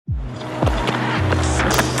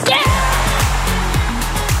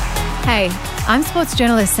Hey, I'm sports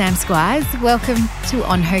journalist Sam Squires. Welcome to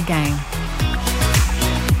On Her Game.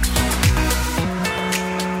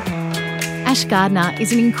 Ash Gardner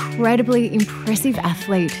is an incredibly impressive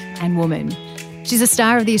athlete and woman. She's a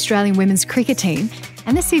star of the Australian women's cricket team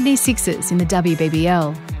and the Sydney Sixers in the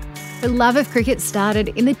WBBL. Her love of cricket started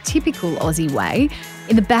in the typical Aussie way,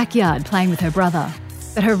 in the backyard playing with her brother.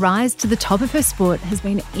 But her rise to the top of her sport has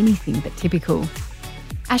been anything but typical.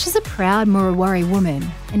 Ash is a proud Murrawarri woman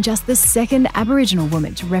and just the second Aboriginal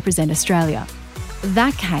woman to represent Australia.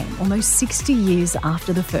 That came almost 60 years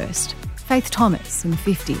after the first, Faith Thomas in the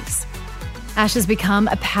 50s. Ash has become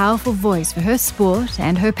a powerful voice for her sport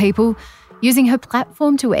and her people, using her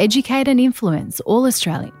platform to educate and influence all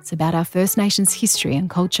Australians about our First Nations history and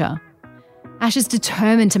culture. Ash is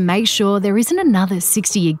determined to make sure there isn't another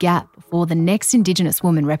 60-year gap before the next Indigenous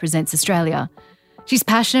woman represents Australia. She's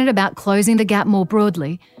passionate about closing the gap more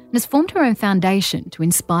broadly and has formed her own foundation to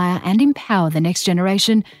inspire and empower the next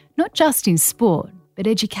generation, not just in sport, but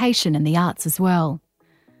education and the arts as well.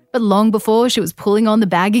 But long before she was pulling on the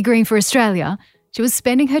baggy green for Australia, she was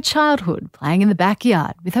spending her childhood playing in the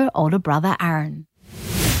backyard with her older brother Aaron.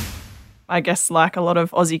 I guess like a lot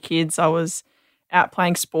of Aussie kids, I was out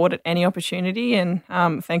playing sport at any opportunity, and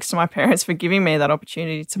thanks to my parents for giving me that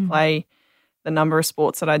opportunity to play the number of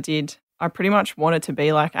sports that I did. I pretty much wanted to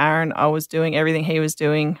be like Aaron. I was doing everything he was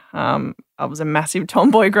doing. I was a massive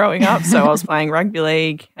tomboy growing up, so I was playing rugby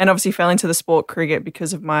league and obviously fell into the sport cricket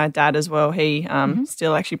because of my dad as well. He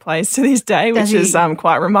still actually plays to this day, which is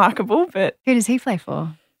quite remarkable. But who does he play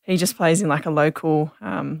for? He just plays in like a local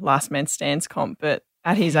last man stands comp, but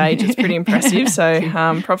at his age, it's pretty impressive. So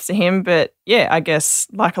props to him. But yeah, I guess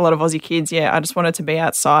like a lot of Aussie kids, I just wanted to be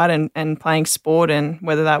outside and playing sport, and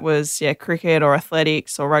whether that was cricket or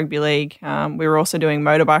athletics or rugby league. We were also doing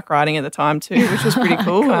motorbike riding at the time too, which was pretty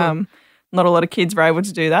cool. Cool. Not a lot of kids were able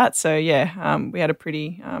to do that. So we had a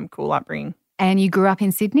pretty cool upbringing. And you grew up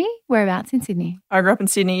in Sydney? Whereabouts in Sydney? I grew up in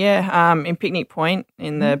Sydney, in Picnic Point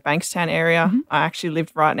in the Bankstown area. I actually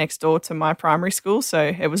lived right next door to my primary school, so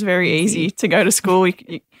it was very easy to go to school.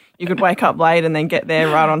 You could wake up late and then get there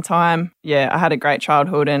right on time. Yeah, I had a great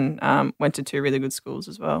childhood and went to 2 really good schools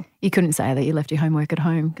as well. You couldn't say that you left your homework at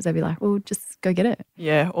home because they'd be like, well, just go get it.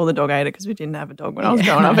 Yeah, or the dog ate it because we didn't have a dog when I was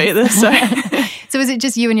growing up either. So was it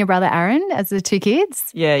just you and your brother Aaron as the 2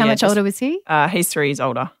 kids? Yeah. How much older was he? He's 3 years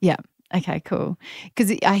older. Yeah. Okay, cool.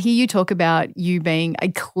 Because I hear you talk about you being a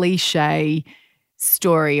cliche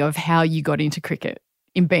story of how you got into cricket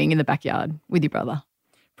in being in the backyard with your brother.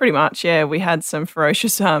 Pretty much, yeah. We had some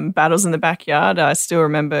ferocious battles in the backyard. I still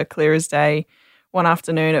remember clear as day. One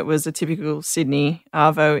afternoon, it was a typical Sydney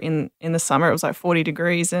arvo in the summer. It was like 40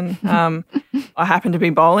 degrees and I happened to be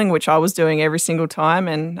bowling, which I was doing every single time,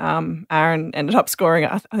 and Aaron ended up scoring,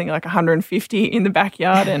 I think, like 150 in the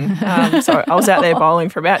backyard, and so I was out there bowling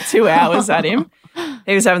for about 2 hours at him.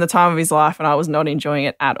 He was having the time of his life and I was not enjoying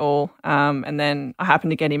it at all, and then I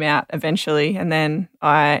happened to get him out eventually, and then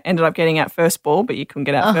I ended up getting out first ball, but you couldn't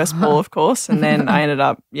get out first ball, of course, and then I ended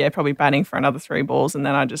up, probably batting for another 3 balls, and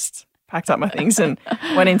then I just packed up my things and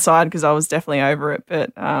went inside because I was definitely over it.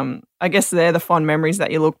 But I guess they're the fond memories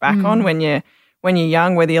that you look back on when you're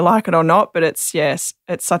young, whether you like it or not. But it's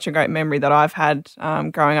such a great memory that I've had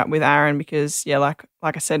growing up with Aaron because, like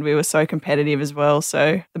I said, we were so competitive as well.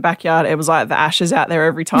 So the backyard, it was like the Ashes out there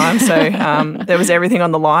every time. So there was everything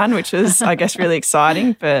on the line, which was, I guess, really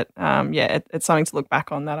exciting. But it's something to look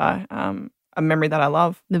back on that a memory that I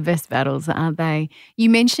love. The best battles, aren't they? You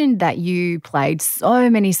mentioned that you played so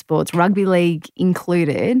many sports, rugby league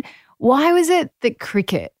included. Why was it that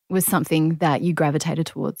cricket was something that you gravitated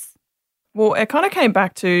towards? Well, it kind of came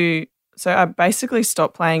back to, so I basically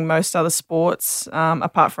stopped playing most other sports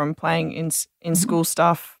apart from playing in school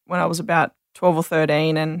stuff when I was about 12 or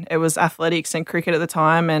 13, and it was athletics and cricket at the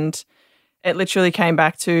time, and it literally came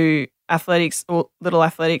back to athletics, or little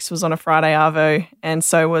athletics was on a Friday arvo, and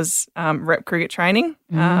so was rep cricket training.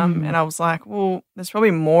 And I was like, well, there's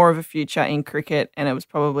probably more of a future in cricket, and it was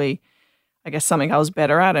probably, I guess, something I was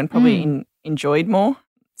better at and probably enjoyed more.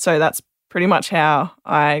 So that's pretty much how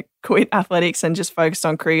I quit athletics and just focused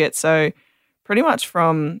on cricket. So pretty much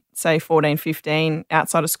from, say, 14, 15,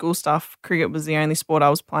 outside of school stuff, cricket was the only sport I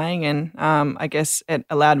was playing, and I guess it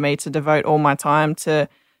allowed me to devote all my time to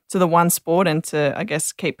the one sport and to, I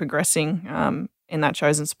guess, keep progressing in that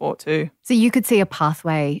chosen sport too. So you could see a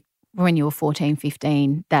pathway when you were 14,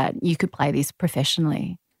 15 that you could play this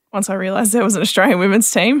professionally? Once I realised there was an Australian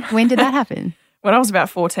women's team. When did that happen? When I was about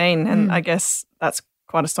 14, and I guess that's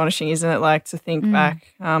quite astonishing, isn't it? Like to think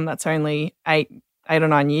back, that's only eight or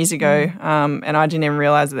 9 years ago, and I didn't even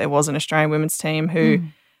realise that there was an Australian women's team who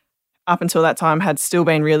up until that time had still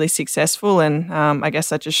been really successful. And I guess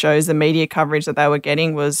that just shows the media coverage that they were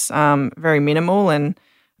getting was very minimal. And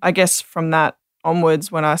I guess from that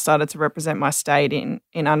onwards, when I started to represent my state in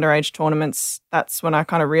underage tournaments, that's when I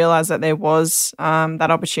kind of realised that there was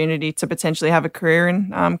that opportunity to potentially have a career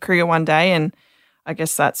in cricket one day. And I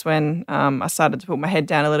guess that's when I started to put my head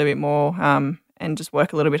down a little bit more and just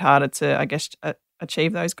work a little bit harder to, I guess,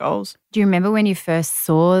 achieve those goals. Do you remember when you first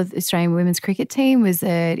saw the Australian women's cricket team? Was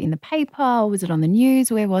it in the paper or was it on the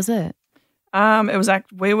news? Where was it?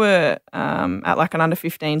 We were at like an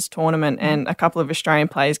under-15s tournament and a couple of Australian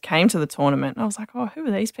players came to the tournament. And I was like, oh, who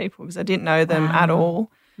are these people? Because I didn't know them at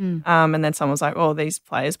all. And then someone was like, oh, these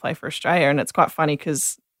players play for Australia. And it's quite funny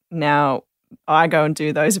because now I go and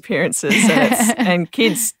do those appearances and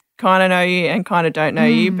kids kind of know you and kind of don't know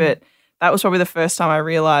you, but that was probably the first time I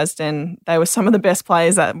realised, and they were some of the best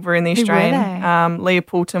players that were in the Australian. Leah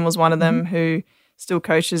Poulton was one of them who still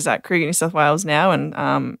coaches at Cricket New South Wales now,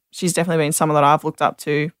 and she's definitely been someone that I've looked up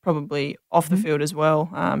to, probably off the field as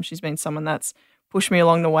well. She's been someone that's pushed me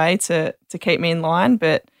along the way to keep me in line.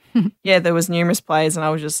 But yeah, there was numerous players, and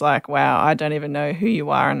I was just like, wow, I don't even know who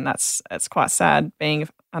you are, and it's quite sad being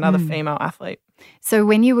another female athlete. So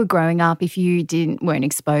when you were growing up, if you weren't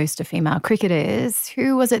exposed to female cricketers,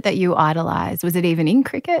 who was it that you idolised? Was it even in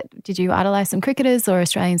cricket? Did you idolise some cricketers or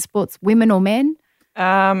Australian sports, women or men?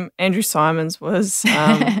 Andrew Symonds was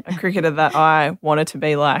a cricketer that I wanted to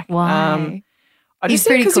be like. Why? I just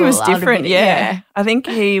think because he was different. Yeah. I think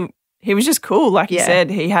he was just cool. Like you said,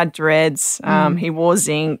 he had dreads. He wore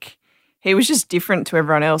zinc. He was just different to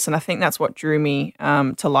everyone else, and I think that's what drew me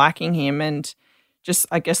to liking him. And just,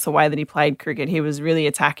 I guess, the way that he played cricket, he was really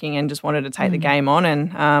attacking and just wanted to take the game on.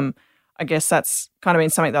 And I guess that's kind of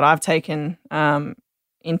been something that I've taken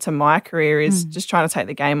into my career is just trying to take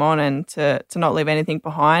the game on and to not leave anything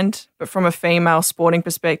behind. But from a female sporting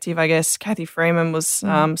perspective, I guess Cathy Freeman was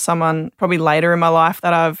someone probably later in my life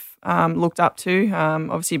that I've looked up to,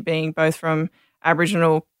 obviously being both from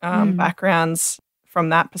Aboriginal backgrounds. From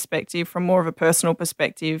that perspective, from more of a personal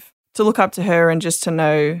perspective, to look up to her and just to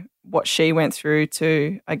know what she went through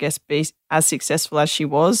to, I guess, be as successful as she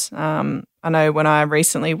was. I know when I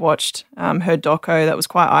recently watched her doco, that was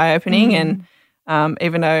quite eye-opening, and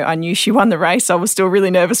even though I knew she won the race, I was still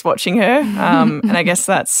really nervous watching her. And I guess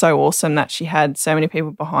that's so awesome that she had so many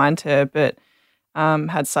people behind her, but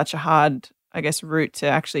had such a hard, I guess, route to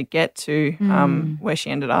actually get to where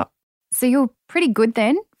she ended up. So you're pretty good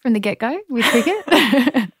then from the get-go with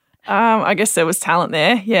cricket? I guess there was talent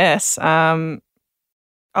there, yes.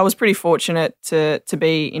 I was pretty fortunate to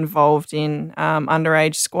be involved in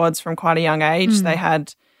underage squads from quite a young age. They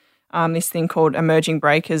had this thing called Emerging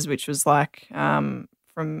Breakers, which was like from,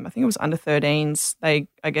 I think it was under 13s. They,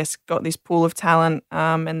 I guess, got this pool of talent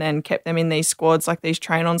and then kept them in these squads, like these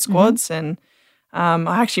train-on squads. And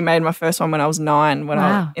I actually made my first one when I was 9 when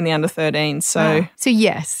I was in the under 13s. So, so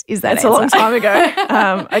yes, is that it's a long time ago.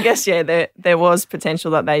 I guess, yeah, there was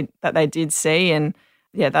potential that they did see. And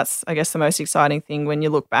yeah, that's, I guess, the most exciting thing when you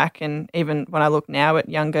look back, and even when I look now at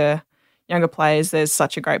younger players, there's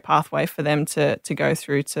such a great pathway for them to go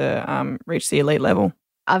through to reach the elite level.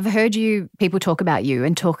 I've heard people talk about you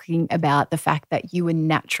and talking about the fact that you were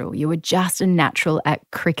natural. You were just a natural at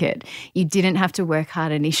cricket. You didn't have to work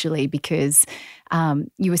hard initially because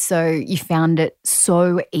you found it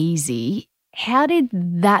so easy. How did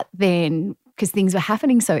that then, because things were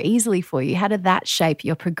happening so easily for you, how did that shape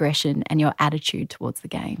your progression and your attitude towards the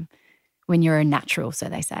game when you're a natural, so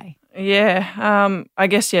they say? Yeah, I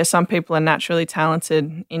guess, some people are naturally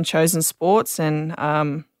talented in chosen sports, and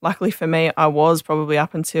luckily for me, I was probably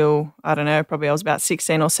up until, I don't know, probably I was about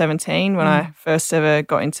 16 or 17 when I first ever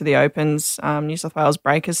got into the Opens New South Wales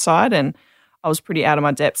Breakers side, and I was pretty out of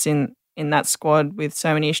my depths in that squad with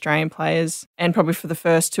so many Australian players. And probably for the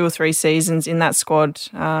first 2 or 3 seasons in that squad,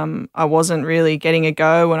 I wasn't really getting a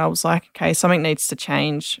go, and I was like, okay, something needs to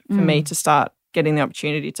change for me to start getting the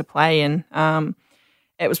opportunity to play. And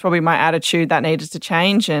it was probably my attitude that needed to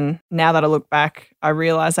change. And now that I look back, I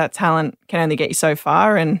realise that talent can only get you so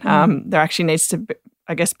far. And there actually needs to,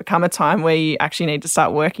 I guess, become a time where you actually need to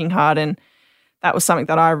start working hard. And that was something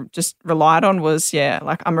that I just relied on was,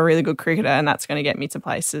 like I'm a really good cricketer and that's going to get me to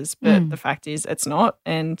places. But the fact is it's not.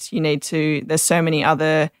 And there's so many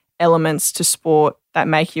other elements to sport that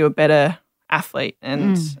make you a better athlete.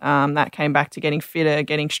 And that came back to getting fitter,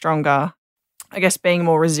 getting stronger, I guess being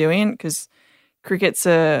more resilient, because cricket's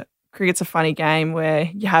a funny game where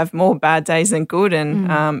you have more bad days than good,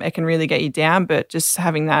 and it can really get you down. But just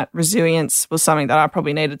having that resilience was something that I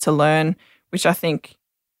probably needed to learn, which I think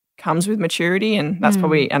comes with maturity, and that's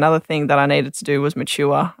probably another thing that I needed to do was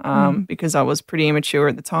mature because I was pretty immature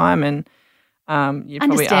at the time. And you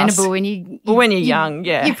probably understandable ask, when you're young,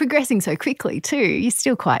 you're progressing so quickly too. You're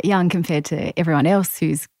still quite young compared to everyone else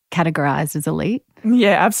who's categorised as elite.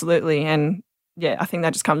 Yeah, absolutely. And yeah, I think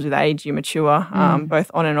that just comes with age. You mature, both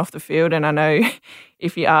on and off the field. And I know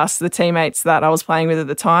if you ask the teammates that I was playing with at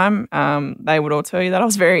the time, they would all tell you that I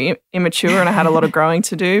was very immature and I had a lot of growing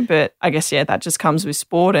to do. But I guess, yeah, that just comes with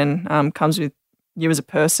sport and comes with you as a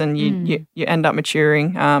person. You end up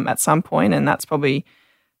maturing at some point, and that's probably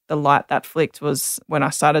the light that flicked was when I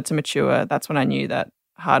started to mature. That's when I knew that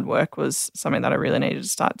hard work was something that I really needed to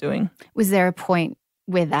start doing. Was there a point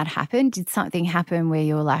where that happened? Did something happen where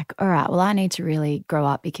you're like, all right, well, I need to really grow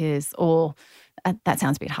up because, or that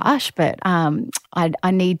sounds a bit harsh, but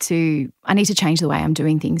I need to change the way I'm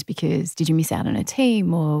doing things because did you miss out on a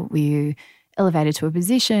team or were you elevated to a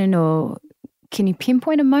position, or can you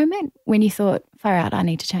pinpoint a moment when you thought, far out, I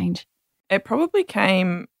need to change? It probably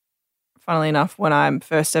came, funnily enough, when I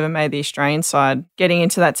first ever made the Australian side. Getting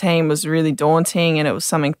into that team was really daunting, and it was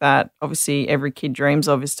something that obviously every kid dreams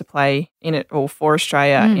of, is to play in it or for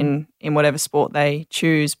Australia in whatever sport they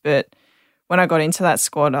choose. But when I got into that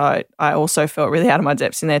squad, I also felt really out of my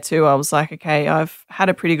depths in there too. I was like, okay, I've had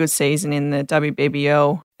a pretty good season in the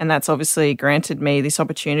WBBL, and that's obviously granted me this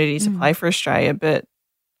opportunity to play for Australia, but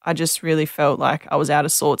I just really felt like I was out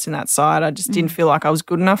of sorts in that side. I just didn't feel like I was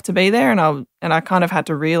good enough to be there, and I kind of had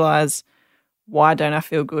to realise, why don't I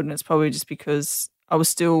feel good? And it's probably just because I was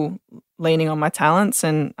still leaning on my talents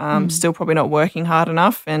and still probably not working hard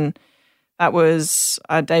enough. And I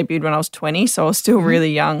debuted when I was 20, so I was still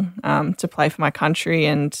really young to play for my country.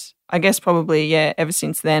 And I guess probably, ever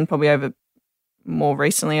since then, probably more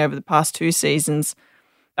recently over the past 2 seasons,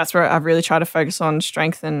 that's where I've really tried to focus on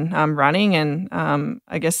strength and running. And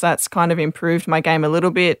I guess that's kind of improved my game a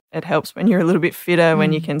little bit. It helps when you're a little bit fitter,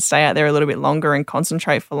 when you can stay out there a little bit longer and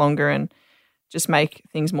concentrate for longer and just make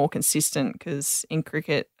things more consistent, because in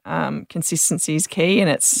cricket, consistency is key, and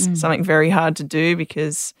it's something very hard to do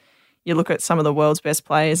because you look at some of the world's best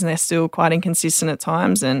players and they're still quite inconsistent at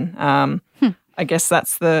times. And I guess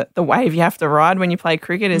that's the wave you have to ride when you play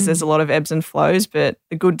cricket, is there's a lot of ebbs and flows, but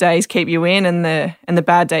the good days keep you in and the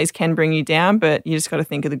bad days can bring you down, but you just got to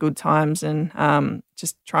think of the good times and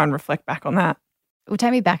just try and reflect back on that. Well,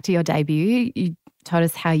 take me back to your debut. You told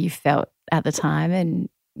us how you felt at the time and,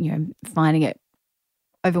 finding it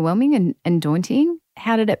overwhelming and daunting.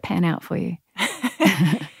 How did it pan out for you?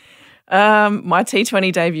 My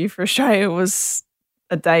T20 debut for Australia was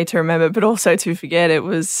a day to remember, but also to forget. It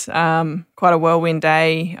was quite a whirlwind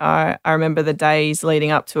day. I remember the days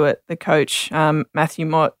leading up to it. The coach, Matthew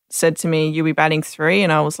Mott, said to me, "You'll be batting 3."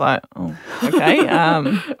 And I was like, oh, okay.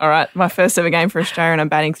 All right, my first ever game for Australia and I'm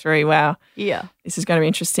batting 3. Wow. Yeah. This is going to be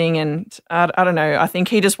interesting. And I don't know, I think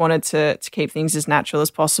he just wanted to keep things as natural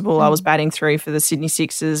as possible. I was batting 3 for the Sydney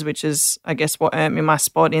Sixers, which is, I guess, what earned me my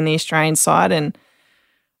spot in the Australian side. And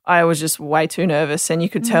I was just way too nervous, and you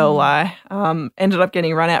could tell I ended up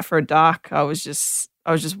getting run out for a duck. I was just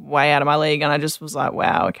way out of my league, and I just was like,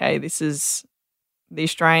 wow, okay, this is the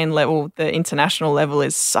Australian level. The international level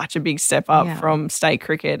is such a big step up from state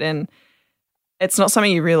cricket, and it's not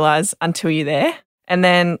something you realise until you're there. And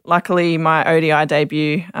then luckily my ODI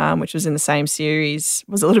debut, which was in the same series,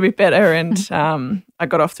 was a little bit better, and I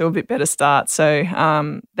got off to a bit better start. So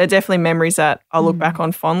they're definitely memories that I look back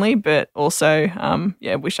on fondly, but also,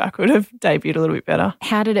 wish I could have debuted a little bit better.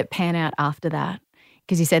 How did it pan out after that?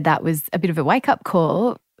 Because you said that was a bit of a wake-up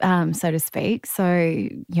call, so to speak. So,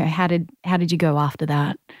 how did you go after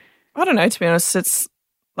that? I don't know, to be honest. It's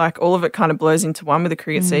like all of it kind of blows into one with the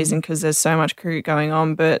cricket season because there's so much cricket going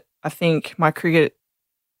on, but I think my cricket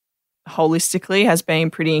holistically has been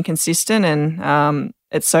pretty inconsistent, and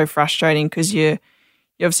it's so frustrating because you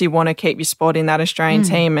obviously want to keep your spot in that Australian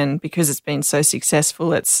team, and because it's been so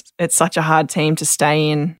successful, it's such a hard team to stay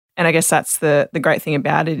in. And I guess that's the great thing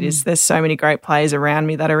about it is there's so many great players around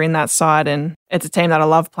me that are in that side, and it's a team that I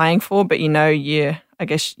love playing for, but I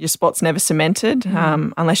guess your spot's never cemented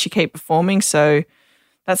unless you keep performing. So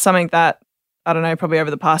that's something that, I don't know, probably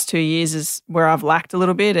over the past 2 years is where I've lacked a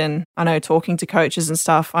little bit. And I know talking to coaches and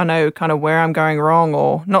stuff, I know kind of where I'm going wrong,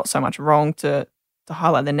 or not so much wrong to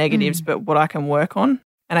highlight the negatives, but what I can work on.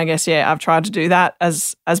 And I guess, I've tried to do that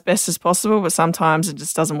as best as possible, but sometimes it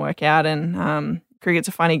just doesn't work out. And cricket's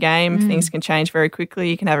a funny game. Things can change very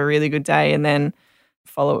quickly. You can have a really good day and then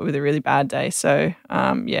follow it with a really bad day. So,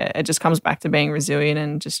 it just comes back to being resilient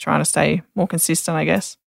and just trying to stay more consistent, I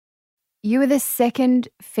guess. You were the second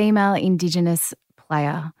female Indigenous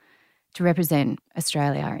player to represent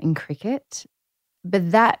Australia in cricket.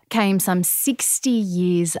 But that came some 60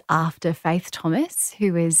 years after Faith Thomas,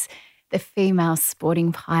 who is the female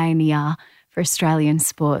sporting pioneer for Australian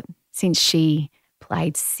sport, since she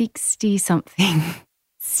played 60-something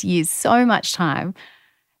years, so much time.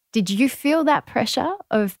 Did you feel that pressure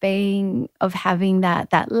of having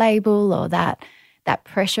that label or that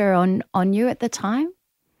pressure on you at the time?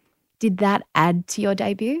 Did that add to your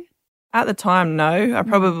debut? At the time, no. I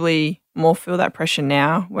probably more feel that pressure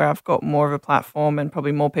now, where I've got more of a platform and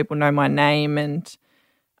probably more people know my name. And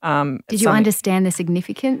did you understand the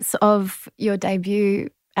significance of your debut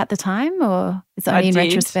at the time, or it's only in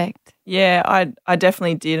retrospect? Yeah, I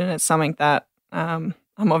definitely did, and it's something that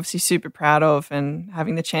I'm obviously super proud of, and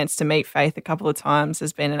having the chance to meet Faith a couple of times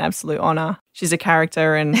has been an absolute honour. She's a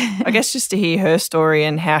character, and I guess just to hear her story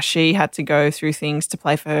and how she had to go through things to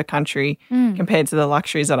play for her country compared to the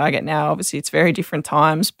luxuries that I get now. Obviously, it's very different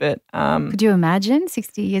times, but could you imagine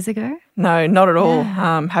 60 years ago? No, not at all.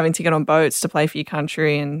 Yeah. Having to get on boats to play for your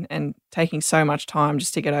country and taking so much time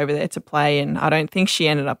just to get over there to play. And I don't think she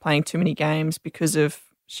ended up playing too many games because of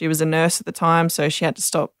she was a nurse at the time, so she had to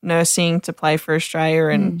stop nursing to play for Australia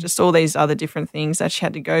and just all these other different things that she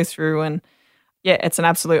had to go through. And yeah, it's an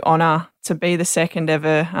absolute honour to be the second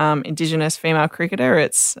ever Indigenous female cricketer.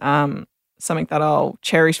 It's something that I'll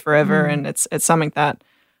cherish forever, and it's something that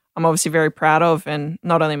I'm obviously very proud of, and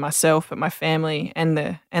not only myself but my family and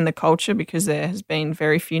the culture, because there has been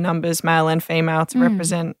very few numbers, male and female, to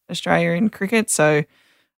represent Australia in cricket. So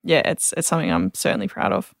yeah, it's something I'm certainly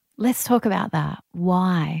proud of. Let's talk about that.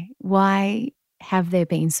 Why? Why have there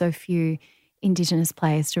been so few Indigenous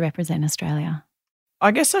players to represent Australia?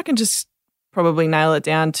 I guess I can just probably nail it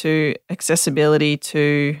down to accessibility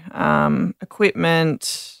to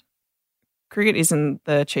equipment. Cricket isn't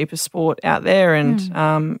the cheapest sport out there,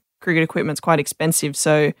 and cricket equipment's quite expensive.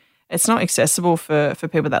 So it's not accessible for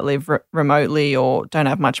people that live remotely or don't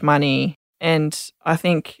have much money. And I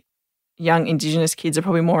think young Indigenous kids are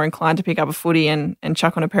probably more inclined to pick up a footy and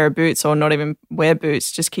chuck on a pair of boots, or not even wear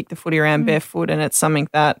boots, just kick the footy around barefoot. And it's something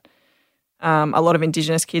that a lot of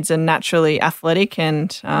Indigenous kids are naturally athletic,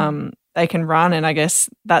 and they can run. And I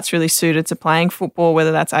guess that's really suited to playing football,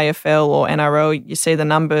 whether that's AFL or NRL. You see the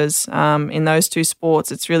numbers in those two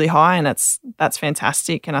sports, it's really high, and that's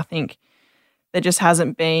fantastic. And I think there just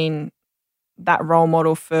hasn't been that role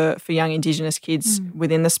model for young Indigenous kids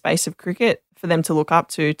within the space of cricket for them to look up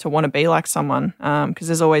to want to be like someone, because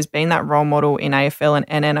there's always been that role model in AFL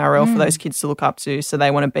and NRL for those kids to look up to, so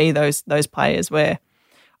they want to be those players, where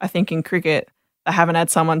I think in cricket they haven't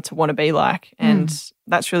had someone to want to be like, and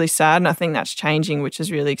that's really sad, and I think that's changing, which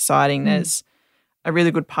is really exciting. There's a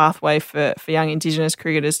really good pathway for young Indigenous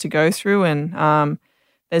cricketers to go through, and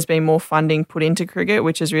there's been more funding put into cricket,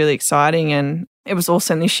 which is really exciting. And it was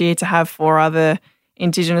awesome this year to have 4 other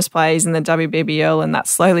Indigenous players in the WBBL, and that's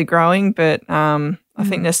slowly growing, but I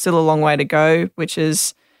think there's still a long way to go, which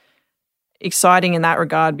is exciting in that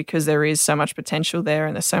regard, because there is so much potential there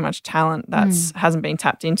and there's so much talent that hasn't been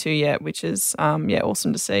tapped into yet, which is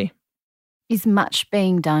awesome to see. Is much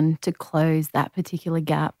being done to close that particular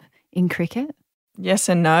gap in cricket? Yes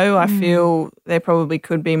and no. I feel there probably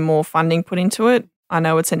could be more funding put into it. I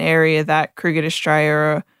know it's an area that Cricket Australia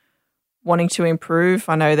are wanting to improve.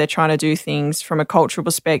 I know they're trying to do things from a cultural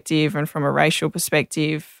perspective and from a racial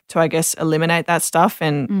perspective to, I guess, eliminate that stuff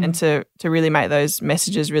and to really make those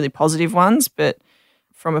messages really positive ones. But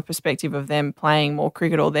from a perspective of them playing more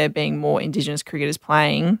cricket, or there being more Indigenous cricketers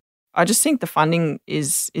playing, I just think the funding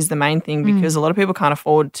is the main thing, because a lot of people can't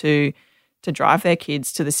afford to drive their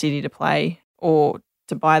kids to the city to play or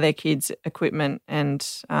to buy their kids equipment. And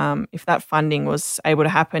if that funding was able to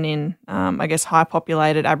happen in, I guess, high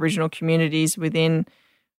populated Aboriginal communities within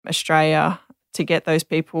Australia, to get those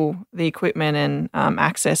people the equipment and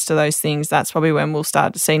access to those things, that's probably when we'll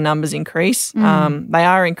start to see numbers increase. They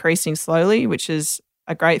are increasing slowly, which is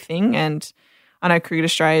a great thing. And I know Cricket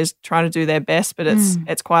Australia is trying to do their best, but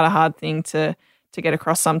it's quite a hard thing to get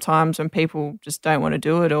across sometimes when people just don't want to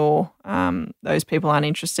do it, or those people aren't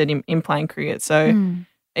interested in playing cricket. So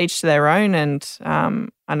each to their own, and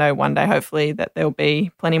I know one day hopefully that there'll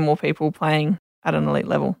be plenty more people playing at an elite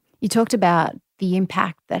level. You talked about the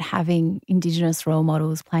impact that having Indigenous role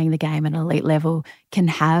models playing the game at an elite level can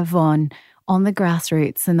have on the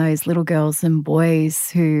grassroots and those little girls and boys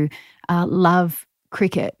who love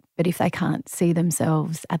cricket, but if they can't see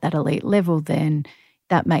themselves at that elite level, then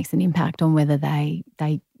that makes an impact on whether they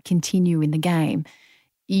continue in the game.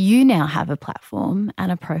 You now have a platform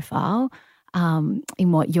and a profile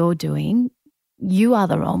in what you're doing. You are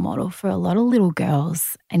the role model for a lot of little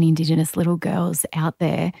girls and Indigenous little girls out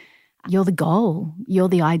there. You're the goal. You're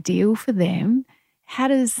the ideal for them. How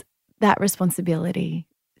does that responsibility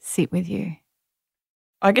sit with you?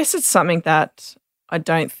 I guess it's something that I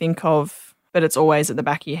don't think of, but it's always at the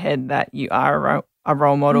back of your head that you are a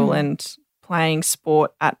role model, and playing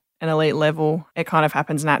sport at an elite level, it kind of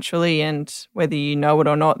happens naturally. And whether you know it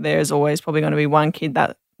or not, there's always probably going to be one kid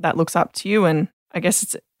that looks up to you. And I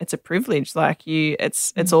guess it's a privilege. Like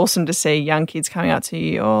it's awesome to see young kids coming up to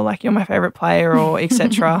you, or like, you're my favorite player, or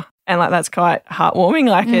etc. And like, that's quite heartwarming.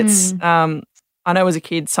 Like it's I know as a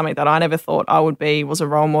kid, something that I never thought I would be was a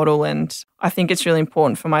role model. And I think it's really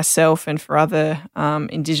important for myself and for other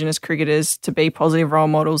Indigenous cricketers to be positive role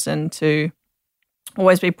models, and to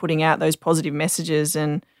always be putting out those positive messages,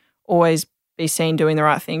 and always be seen doing the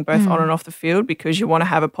right thing, both on and off the field, because you want to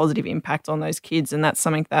have a positive impact on those kids. And that's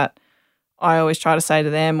something that I always try to say to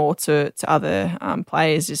them, or to other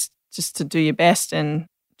players, just to do your best and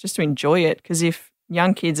just to enjoy it. Because if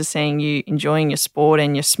young kids are seeing you enjoying your sport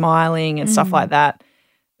and you're smiling and stuff like that,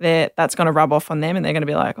 that's going to rub off on them, and they're going to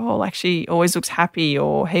be like, oh, like she always looks happy,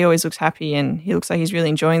 or he always looks happy, and he looks like he's really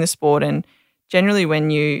enjoying the sport. And generally when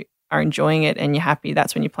you are enjoying it and you're happy,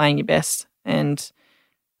 that's when you're playing your best. And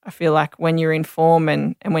I feel like when you're in form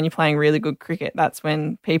and when you're playing really good cricket, that's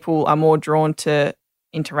when people are more drawn to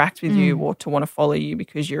interact with you, or to want to follow you,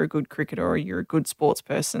 because you're a good cricketer or you're a good sports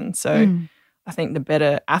person. So I think the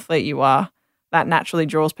better athlete you are, that naturally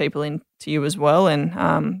draws people into you as well.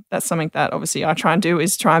 And that's something that obviously I try and do,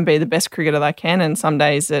 is try and be the best cricketer that I can. And some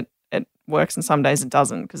days it works and some days it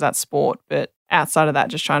doesn't, because that's sport. But outside of that,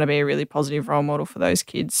 just trying to be a really positive role model for those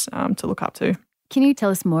kids to look up to. Can you tell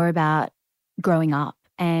us more about growing up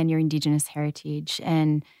and your Indigenous heritage?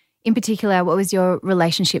 And in particular, what was your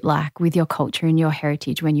relationship like with your culture and your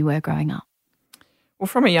heritage when you were growing up? Well,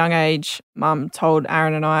 from a young age, Mum told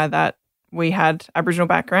Aaron and I that we had Aboriginal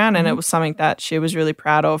background, and it was something that she was really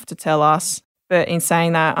proud of to tell us. But in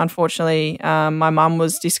saying that, unfortunately, my mum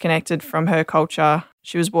was disconnected from her culture.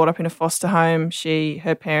 She was brought up in a foster home.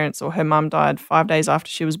 Her parents, or her mum, died 5 days after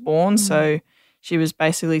she was born. So she was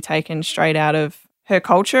basically taken straight out of her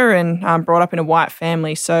culture and brought up in a white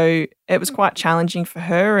family. So it was quite challenging for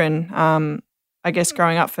her. And I guess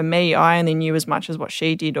growing up for me, I only knew as much as what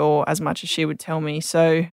she did, or as much as she would tell me.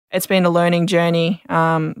 So it's been a learning journey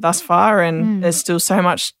thus far, and there's still so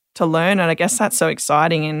much to learn. And I guess that's so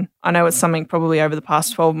exciting. And I know it's something probably over the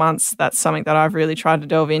past 12 months, that's something that I've really tried to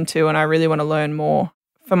delve into, and I really want to learn more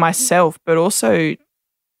for myself, but also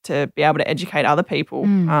to be able to educate other people.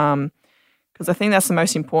 Because I think that's the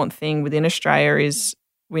most important thing within Australia, is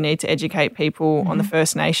we need to educate people on the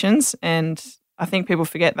First Nations. And I think people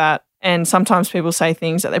forget that. And sometimes people say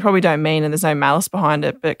things that they probably don't mean, and there's no malice behind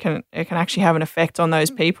it, but it can actually have an effect on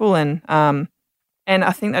those people. And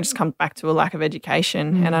I think that just comes back to a lack of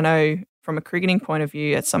education. And I know from a cricketing point of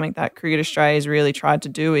view, it's something that Cricket Australia has really tried to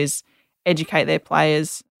do, is educate their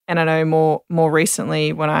players. And I know more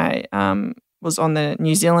recently, when I was on the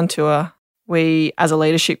New Zealand tour, we, as a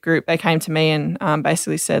leadership group, they came to me and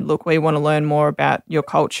basically said, look, we want to learn more about your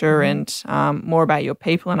culture and more about your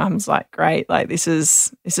people. And I was like, great, like this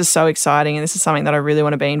is so exciting, and this is something that I really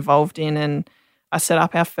want to be involved in. And I set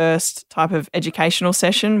up our first type of educational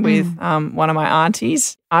session with one of my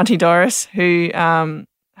aunties, Auntie Doris, who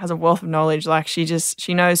has a wealth of knowledge. Like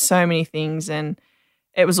she knows so many things, and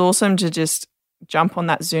it was awesome to just jump on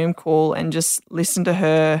that Zoom call and just listen to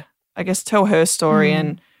her, I guess, tell her story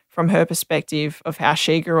and from her perspective of how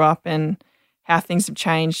she grew up and how things have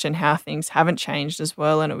changed and how things haven't changed as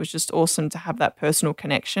well. And it was just awesome to have that personal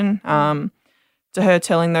connection to her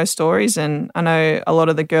telling those stories. And I know a lot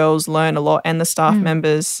of the girls learn a lot, and the staff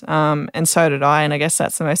members, and so did I. And I guess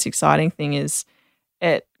that's the most exciting thing, is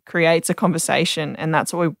it creates a conversation, and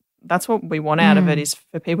that's what we want out of it, is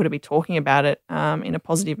for people to be talking about it in a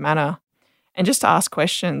positive manner, and just to ask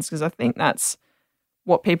questions, because I think that's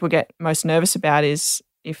what people get most nervous about, is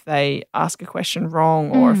if they ask a question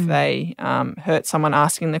wrong, or if they hurt someone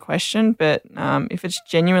asking the question. But if it's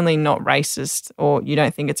genuinely not racist, or you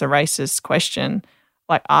don't think it's a racist question,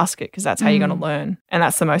 like ask it, because that's how you're going to learn. And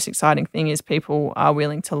that's the most exciting thing, is people are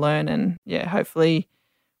willing to learn. And yeah, hopefully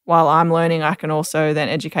while I'm learning, I can also then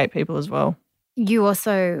educate people as well. You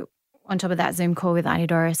also, on top of that Zoom call with Auntie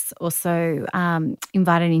Doris, also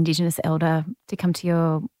invited an Indigenous elder to come to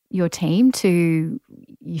your team.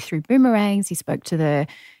 You threw boomerangs. You spoke to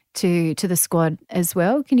the squad as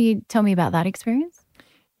well. Can you tell me about that experience?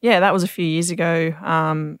 Yeah, that was a few years ago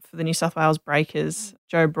for the New South Wales Breakers.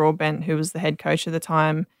 Joe Broadbent, who was the head coach at the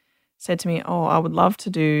time, said to me, I would love to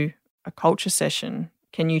do a culture session.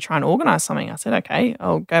 Can you try and organise something? I said, okay,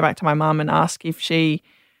 I'll go back to my mum and ask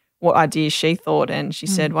what ideas she thought. And she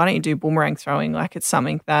said, why don't you do boomerang throwing? Like, it's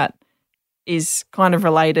something that is kind of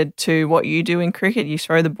related to what you do in cricket. You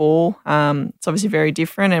throw the ball. It's obviously very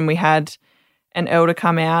different. And we had an elder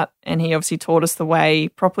come out and he obviously taught us the way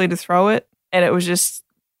properly to throw it. And it was just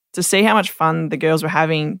to see how much fun the girls were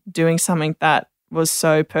having doing something that was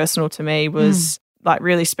so personal to me was like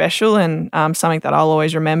really special and something that I'll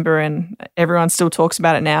always remember. And everyone still talks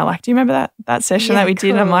about it now. Like, do you remember that session that we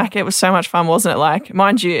did? And I'm like, it was so much fun, wasn't it? Like,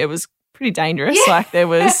 mind you, it was pretty dangerous. Yeah. Like there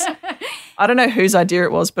was, I don't know whose idea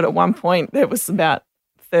it was, but at one point there was about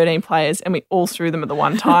 13 players and we all threw them at the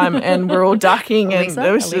one time and we're all ducking and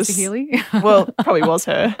there was Lisa Healy? Well, probably was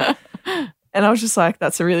her. And I was just like,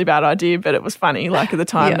 that's a really bad idea, but it was funny. Like at the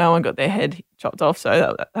time, no one got their head chopped off,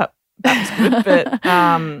 so that was good.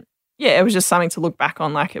 But yeah, it was just something to look back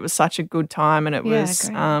on. Like it was such a good time and it was,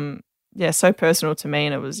 so personal to me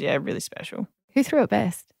and it was, really special. Who threw it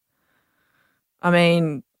best? I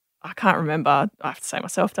mean, I can't remember. I have to say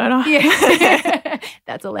myself, don't I? Yeah.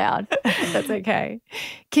 That's allowed. That's okay.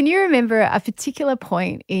 Can you remember a particular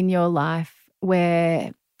point in your life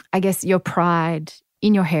where I guess your pride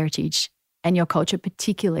in your heritage and your culture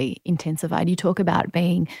particularly intensified? You talk about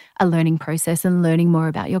being a learning process and learning more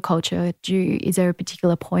about your culture. Is there a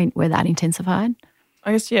particular point where that intensified?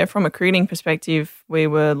 I guess, from a cricketing perspective, we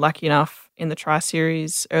were lucky enough in the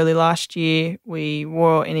Tri-Series early last year. We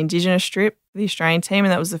wore an Indigenous strip for the Australian team,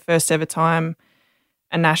 and that was the first ever time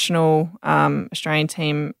a national Australian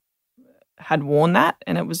team had worn that,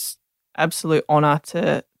 and it was absolute honour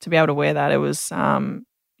to be able to wear that. It was,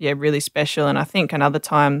 really special. And I think another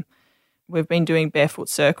time we've been doing barefoot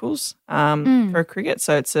circles for cricket,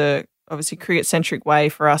 so it's a obviously cricket-centric way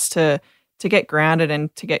for us to get grounded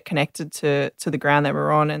and to get connected to the ground that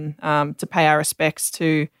we're on and to pay our respects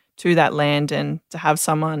to that land and to have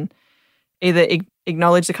someone either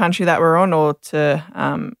acknowledge the country that we're on or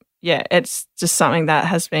to, it's just something that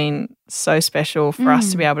has been so special for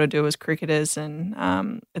us to be able to do as cricketers.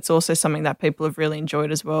 And it's also something that people have really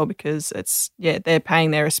enjoyed as well because they're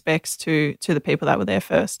paying their respects to the people that were there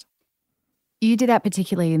first. You did that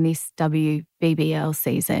particularly in this WBBL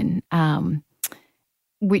season,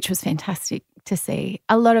 which was fantastic to see.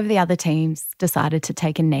 A lot of the other teams decided to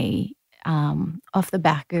take a knee off the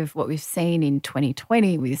back of what we've seen in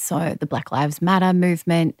 2020 with the Black Lives Matter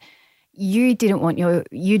movement. You didn't want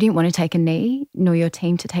to take a knee, nor your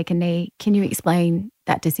team to take a knee. Can you explain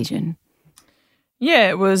that decision? Yeah,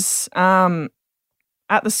 it was at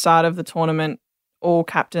the start of the tournament, all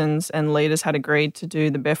captains and leaders had agreed to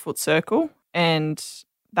do the barefoot circle, and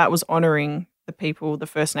that was honouring the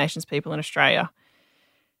First Nations people in Australia.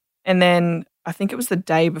 And then I think it was the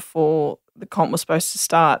day before the comp was supposed to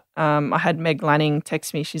start, I had Meg Lanning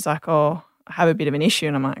text me. She's like, I have a bit of an issue.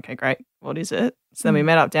 And I'm like, okay, great. What is it? So then we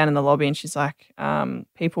met up down in the lobby and she's like,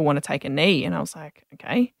 people want to take a knee. And I was like,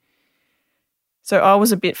 okay. So I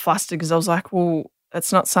was a bit flustered because I was like, well,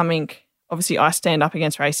 that's not something, obviously I stand up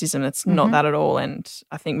against racism. It's not that at all. And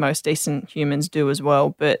I think most decent humans do as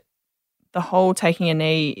well. But the whole taking a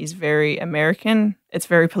knee is very American. It's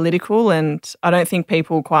very political, and I don't think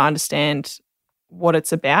people quite understand what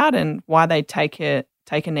it's about and why they take a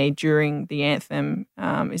knee during the anthem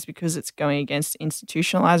is because it's going against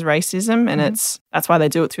institutionalized racism, and that's why they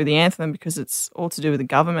do it through the anthem, because it's all to do with the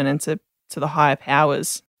government and to the higher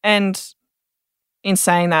powers. And in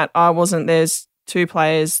saying that, there's two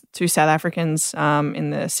South Africans in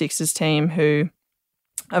the Sixers team who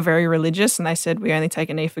are very religious, and they said we only take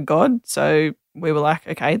a knee for God. So we were like,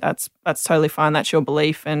 okay, that's totally fine. That's your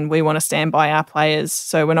belief, and we want to stand by our players.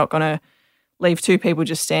 So we're not going to leave two people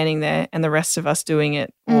just standing there and the rest of us doing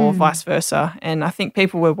it, or vice versa. And I think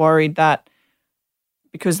people were worried that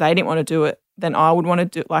because they didn't want to do it, then I would want to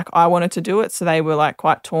do, like I wanted to do it. So they were like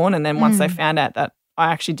quite torn. And then once they found out that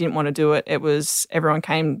I actually didn't want to do it, it was everyone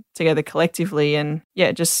came together collectively and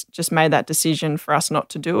just made that decision for us not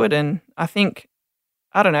to do it. And I think,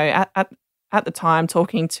 I don't know, at the time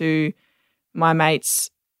talking to my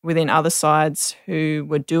mates within other sides who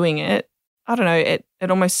were doing it, I don't know, it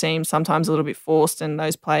almost seemed sometimes a little bit forced, and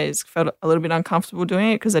those players felt a little bit uncomfortable doing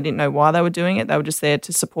it because they didn't know why they were doing it. They were just there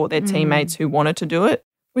to support their teammates who wanted to do it,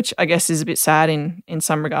 which I guess is a bit sad in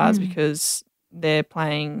some regards because they're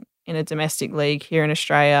playing in a domestic league here in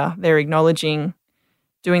Australia. They're acknowledging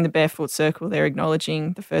doing the barefoot circle, they're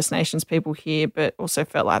acknowledging the First Nations people here, but also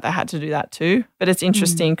felt like they had to do that too. But it's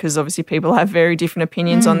interesting because obviously people have very different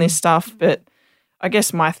opinions on this stuff. But I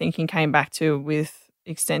guess my thinking came back to with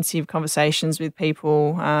extensive conversations with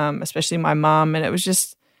people, especially my mum, and it was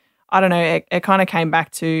just, I don't know, it kind of came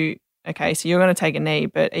back to, okay, so you're going to take a knee,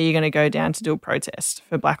 but are you going to go down to do a protest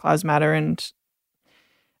for Black Lives Matter? And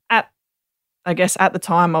I guess at the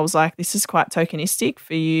time I was like, this is quite tokenistic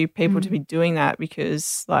for you people to be doing that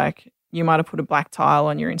because like you might have put a black tile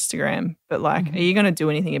on your Instagram, but like, are you going to do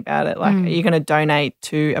anything about it? Like, are you going to donate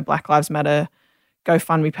to a Black Lives Matter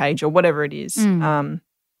GoFundMe page or whatever it is?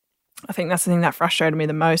 I think that's the thing that frustrated me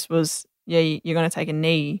the most was, you're going to take a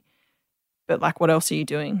knee, but like, what else are you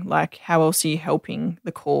doing? Like, how else are you helping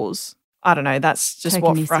the cause? I don't know. That's just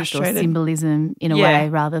what frustrated. Or symbolism in a way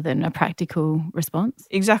rather than a practical response.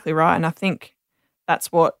 Exactly right. And I think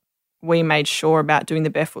that's what we made sure about doing the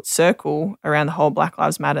Barefoot Circle around the whole Black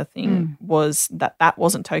Lives Matter thing was that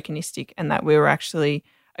wasn't tokenistic and that we were actually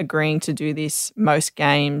agreeing to do this most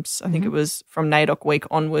games. I think it was from NAIDOC week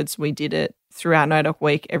onwards, we did it throughout NAIDOC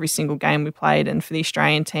week, every single game we played. And for the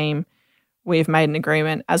Australian team, we've made an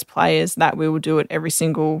agreement as players that we will do it every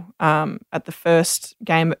single at the first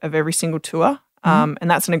game of every single tour. And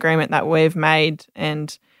that's an agreement that we've made,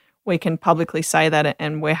 and we can publicly say that,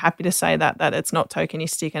 and we're happy to say that it's not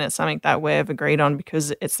tokenistic and it's something that we've agreed on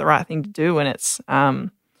because it's the right thing to do, and it's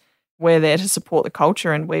we're there to support the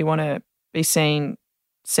culture, and we want to be seen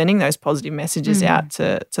sending those positive messages out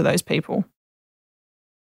to those people.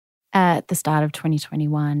 At the start of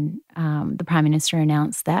 2021, the Prime Minister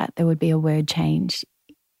announced that there would be a word change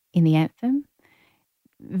in the anthem.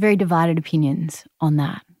 Very divided opinions on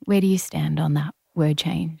that. Where do you stand on that word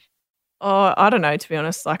change? Oh, I don't know, to be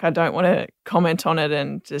honest. Like, I don't want to comment on it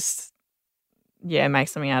and just, make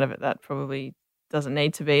something out of it that probably doesn't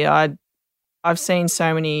need to be. I've seen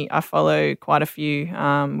so many, I follow quite a few,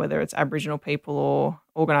 whether it's Aboriginal people or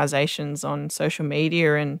organisations on social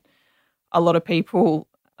media, and a lot of people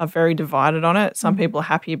are very divided on it. Some people are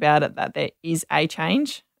happy about it, that there is a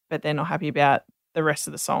change, but they're not happy about the rest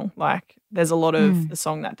of the song. Like, there's a lot of the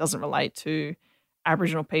song that doesn't relate to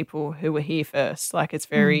Aboriginal people who were here first. Like, it's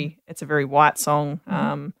a very white song.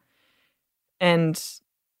 And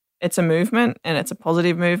it's a movement, and it's a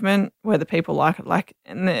positive movement, whether people like it. Like,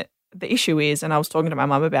 and the issue is, and I was talking to my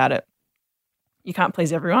mum about it, you can't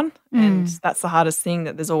please everyone. And that's the hardest thing,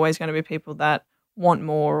 that there's always going to be people that want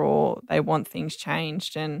more or they want things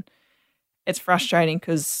changed. And it's frustrating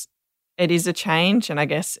because it is a change, and I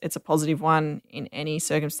guess it's a positive one in any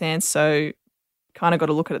circumstance. So kind of got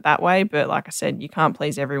to look at it that way. But like I said, you can't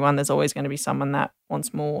please everyone. There's always going to be someone that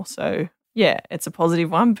wants more. So yeah, it's a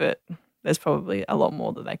positive one, but there's probably a lot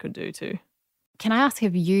more that they could do too. Can I ask,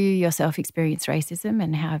 have you yourself experienced racism,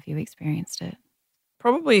 and how have you experienced it?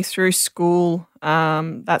 Probably through school.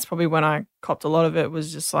 That's probably when I copped a lot of it,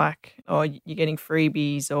 was just like, oh, you're getting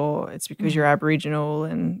freebies, or it's because you're Aboriginal,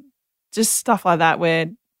 and just stuff like that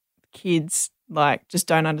where kids like just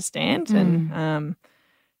don't understand. And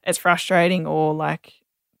it's frustrating. Or like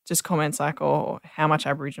just comments like, oh, how much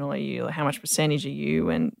Aboriginal are you? Like, how much percentage are you?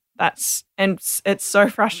 And it's so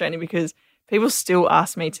frustrating because people still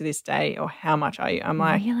ask me to this day, oh, how much are you? I'm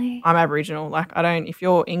like, really? I'm Aboriginal. Like, if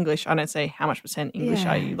you're English, I don't say how much percent English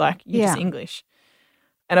are you? Like, you're just English.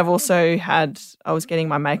 And I've also I was getting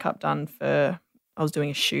my makeup done I was doing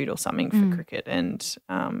a shoot or something for cricket, and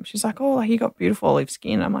she's like, oh, like, you got beautiful olive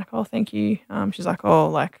skin. I'm like, oh, thank you. She's like, oh,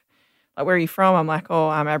 like where are you from? I'm like, oh,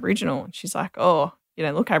 I'm Aboriginal. And she's like, oh, you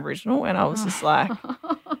don't look Aboriginal. And I was just like,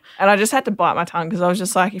 and I just had to bite my tongue, because I was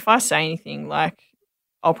just like, if I say anything, like,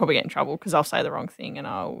 I'll probably get in trouble because I'll say the wrong thing and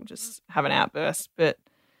I'll just have an outburst. But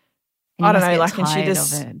I don't know, like, and she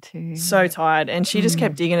just so tired, and she just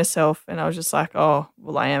kept digging herself, and I was just like, oh,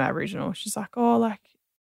 well, I am Aboriginal. She's like, oh, like,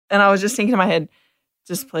 and I was just thinking in my head,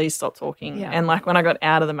 just please stop talking. Yeah. And like, when I got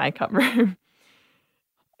out of the makeup room,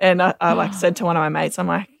 and I like said to one of my mates, I'm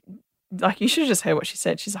like, you should have just heard what she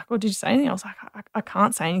said. She's like, well, did you say anything? I was like, I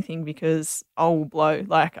can't say anything because I will blow.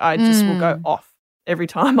 Like, I just will go off. Every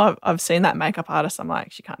time I've seen that makeup artist, I'm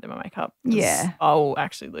like, she can't do my makeup. Yeah. I will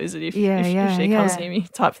actually lose it if she comes near me,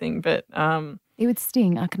 type thing. But it would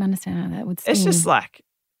sting. I can understand how that would sting. It's just like,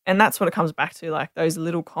 and that's what it comes back to, like those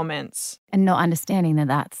little comments. And not understanding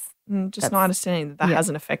that's not understanding that has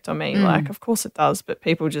an effect on me. Like, of course it does, but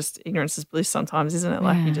people just, ignorance is bliss sometimes, isn't it?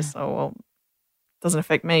 Like, you just, oh, well, it doesn't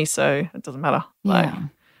affect me, so it doesn't matter. Like,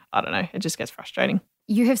 I don't know. It just gets frustrating.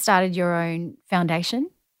 You have started your own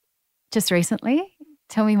foundation just recently.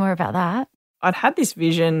 Tell me more about that. I'd had this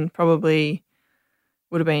vision, probably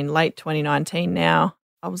would have been late 2019 now.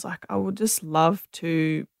 I was like, I would just love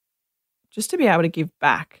to be able to give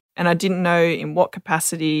back. And I didn't know in what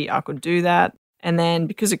capacity I could do that. And then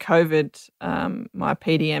because of COVID, my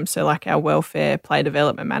PDM, so like our welfare play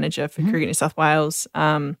development manager for Cricket New South Wales,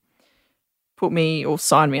 put me or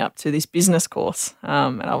signed me up to this business course.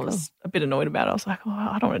 And I was a bit annoyed about it. I was like, oh,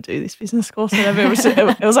 I don't want to do this business course.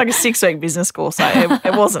 It was like a 6-week business course. So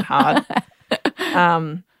it wasn't hard.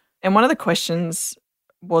 And one of the questions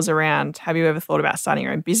was around, have you ever thought about starting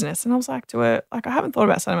your own business? And I was like to her, like, I haven't thought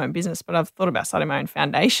about starting my own business, but I've thought about starting my own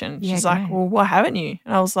foundation. Yeah, She's like, great. well, why haven't you?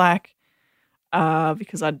 And I was like,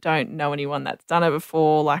 because I don't know anyone that's done it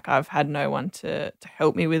before. Like, I've had no one to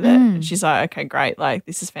help me with it. And she's like, okay, great. Like,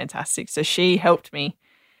 this is fantastic. So she helped me.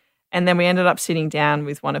 And then we ended up sitting down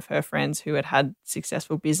with one of her friends who had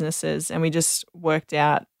successful businesses, and we just worked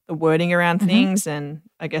out the wording around things and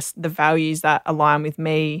I guess the values that align with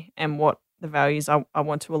me and what the values I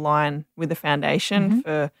want to align with the foundation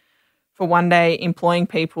for one day employing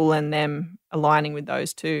people and them aligning with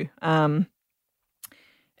those too.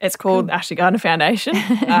 It's called Ashley Gardner Foundation.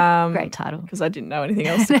 Great title. Because I didn't know anything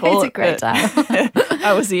else to call it. It's a great title.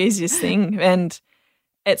 That was the easiest thing. And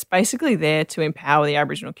it's basically there to empower the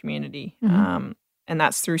Aboriginal community. And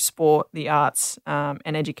that's through sport, the arts,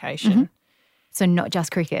 and education. So not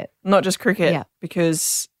just cricket. Not just cricket,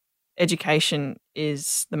 because education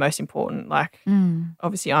is the most important. Like,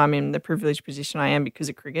 obviously I'm in the privileged position I am because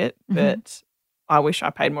of cricket, but I wish I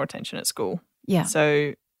paid more attention at school. Yeah.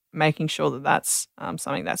 So making sure that that's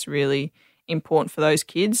something that's really important for those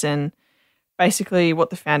kids. And basically what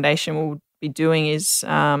the foundation will be doing is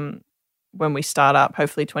when we start up,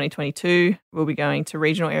 hopefully 2022, we'll be going to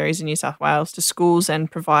regional areas in New South Wales, to schools, and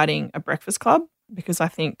providing a breakfast club, because I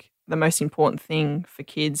think the most important thing for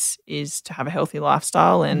kids is to have a healthy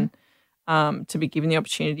lifestyle and to be given the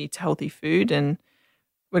opportunity to healthy food. And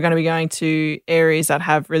we're going to be going to areas that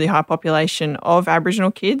have really high population of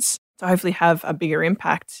Aboriginal kids to hopefully have a bigger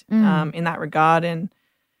impact in that regard. And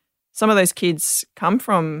some of those kids come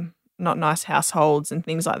from not nice households and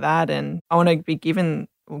things like that. And I want to be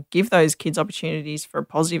give those kids opportunities for a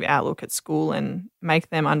positive outlook at school and make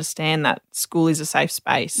them understand that school is a safe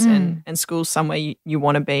space and school's somewhere you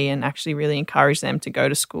want to be, and actually really encourage them to go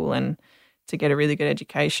to school and to get a really good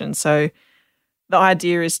education. So the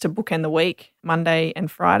idea is to bookend the week, Monday and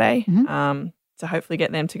Friday, to hopefully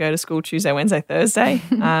get them to go to school Tuesday, Wednesday, Thursday.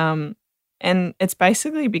 And it's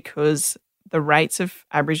basically because the rates of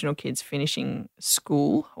Aboriginal kids finishing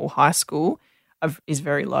school or high school is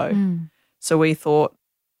very low. So we thought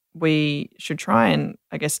we should try and,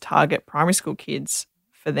 I guess, target primary school kids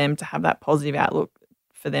for them to have that positive outlook,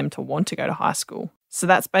 for them to want to go to high school. So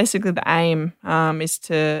that's basically the aim, is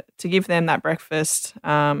to give them that breakfast,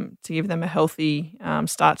 to give them a healthy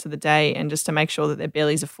start to the day, and just to make sure that their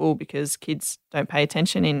bellies are full, because kids don't pay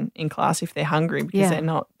attention in class if they're hungry, because they're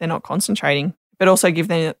not concentrating. But also give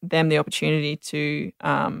them the opportunity to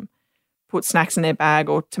put snacks in their bag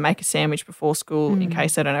or to make a sandwich before school in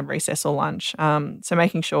case they don't have recess or lunch. So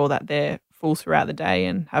making sure that they're full throughout the day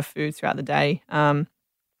and have food throughout the day. And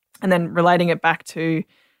then relating it back to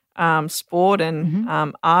sport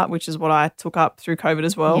and art, which is what I took up through COVID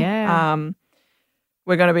as well. Yeah.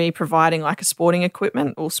 We're going to be providing like a sporting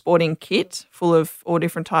equipment or sporting kit full of all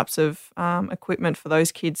different types of equipment for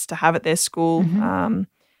those kids to have at their school,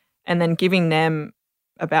 and then giving them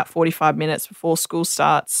about 45 minutes before school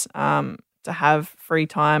starts to have free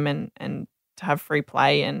time and to have free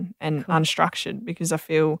play and unstructured, because I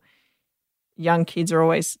feel young kids are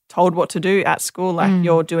always told what to do at school, like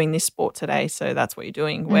you're doing this sport today, so that's what you're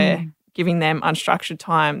doing. Where giving them unstructured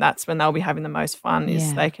time, that's when they'll be having the most fun,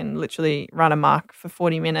 is they can literally run amok for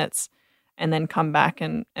 40 minutes and then come back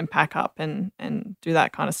and pack up and do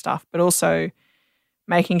that kind of stuff. But also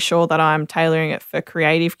making sure that I'm tailoring it for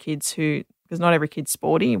creative kids because not every kid's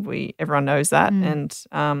sporty, everyone knows that. And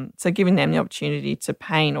so giving them the opportunity to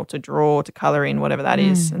paint or to draw or to colour in, whatever that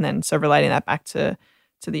is. And then so relating that back to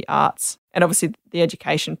the arts. And obviously the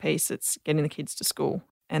education piece, it's getting the kids to school.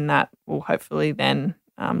 And that will hopefully then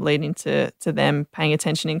lead into them paying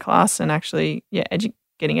attention in class and actually,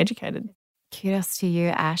 getting educated. Kudos to you,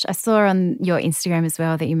 Ash. I saw on your Instagram as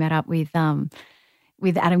well that you met up with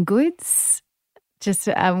Adam Goodes just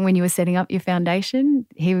when you were setting up your foundation.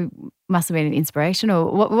 He must have been an inspiration,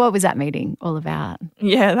 or what was that meeting all about?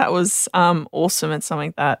 Yeah, that was awesome. It's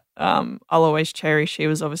something that I'll always cherish. He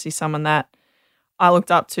was obviously someone that I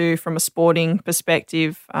looked up to from a sporting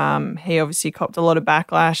perspective. He obviously copped a lot of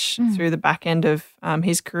backlash through the back end of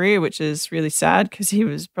his career, which is really sad, because he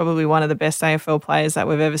was probably one of the best AFL players that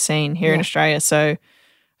we've ever seen here in Australia. So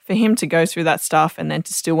for him to go through that stuff and then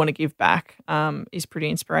to still want to give back is pretty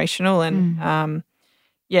inspirational. And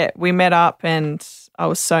we met up and I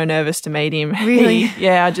was so nervous to meet him. Really?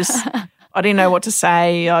 I didn't know what to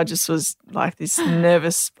say. I just was like this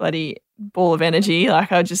nervous bloody ball of energy.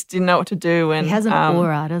 Like I just didn't know what to do. And he has an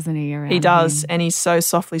aura, doesn't he? Around he does, him. And he's so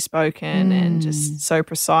softly spoken and just so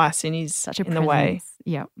precise in the way.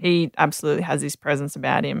 Yeah, he absolutely has this presence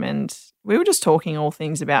about him. And we were just talking all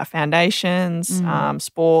things about foundations,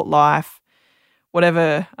 sport, life,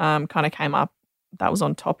 whatever kind of came up that was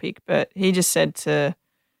on topic, but he just said to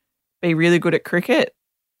be really good at cricket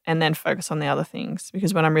and then focus on the other things,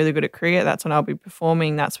 because when I'm really good at cricket, that's when I'll be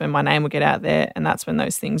performing, that's when my name will get out there, and that's when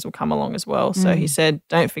those things will come along as well. So he said,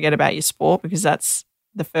 don't forget about your sport, because that's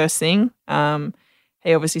the first thing.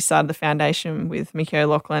 He obviously started the foundation with Mickey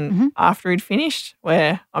O'Loughlin after he'd finished,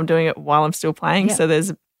 where I'm doing it while I'm still playing. So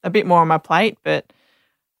there's a bit more on my plate, but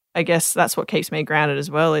I guess that's what keeps me grounded as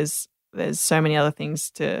well, is there's so many other things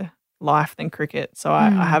to life than cricket. So I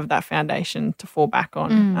have that foundation to fall back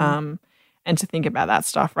on and to think about that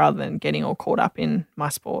stuff rather than getting all caught up in my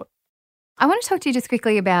sport. I want to talk to you just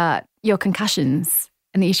quickly about your concussions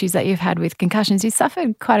and the issues that you've had with concussions. You've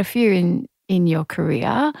suffered quite a few in your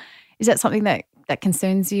career. Is that something that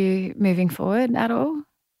concerns you moving forward at all?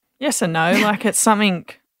 Yes and no. Like, it's something,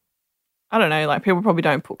 I don't know, like people probably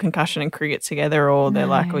don't put concussion and cricket together, or they're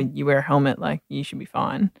like, oh, you wear a helmet, like you should be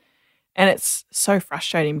fine. And it's so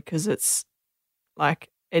frustrating because it's like,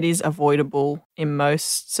 it is avoidable in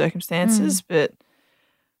most circumstances, but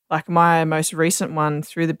like my most recent one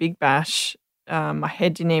through the Big Bash, my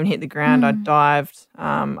head didn't even hit the ground. I dived.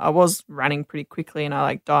 I was running pretty quickly and I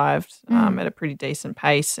like dived at a pretty decent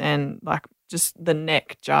pace, and like just the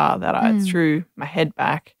neck jar that I threw my head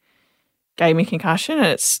back gave me concussion. And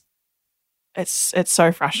it's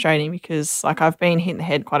so frustrating because like I've been hit in the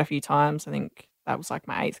head quite a few times. I think that was like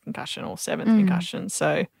my 8th concussion or 7th concussion.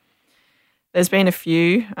 So there's been a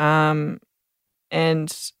few, and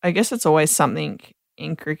I guess it's always something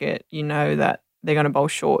in cricket, you know, that they're going to bowl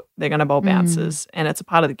short, they're going to bowl bounces, and it's a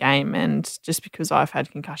part of the game. And just because I've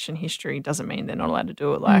had concussion history doesn't mean they're not allowed to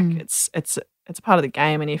do it. Like it's a part of the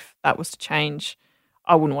game, and if that was to change,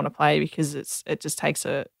 I wouldn't want to play because it just takes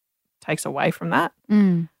away from that.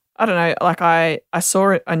 I don't know. Like I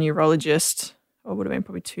saw a neurologist. It would have been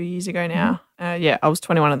probably 2 years ago now. I was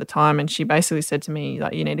 21 at the time, and she basically said to me,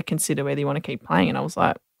 like, you need to consider whether you want to keep playing. And I was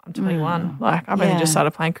like, I'm 21. Like, I've only just started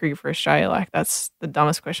playing cricket for Australia. Like, that's the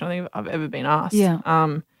dumbest question I think I've ever been asked.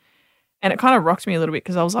 And it kind of rocked me a little bit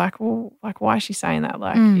because I was like, well, like, why is she saying that?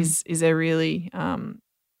 Like, is there really,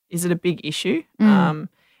 is it a big issue? And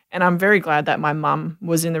I'm very glad that my mum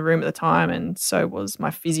was in the room at the time, and so was my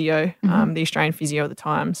physio, the Australian physio at the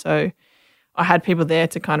time. So I had people there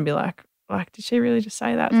to kind of be like, did she really just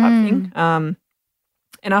say that type thing? And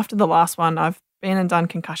after the last one, I've been and done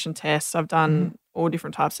concussion tests. I've done all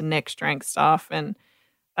different types of neck strength stuff, and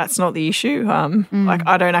that's not the issue. Like,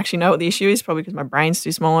 I don't actually know what the issue is, probably because my brain's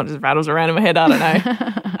too small and it just rattles around in my head. I don't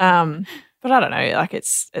know. But I don't know. Like,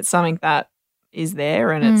 it's something that is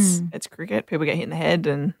there, and it's cricket. People get hit in the head,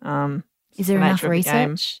 and is there enough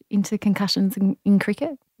research into concussions in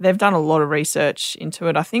cricket? They've done a lot of research into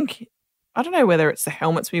it. I don't know whether it's the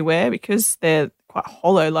helmets we wear because they're quite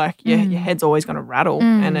hollow, like your head's always going to rattle,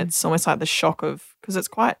 and it's almost like the shock of, because it's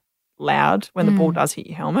quite loud when the ball does hit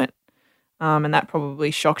your helmet, and that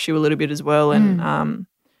probably shocks you a little bit as well, and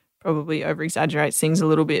probably over-exaggerates things a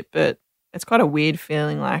little bit, but it's quite a weird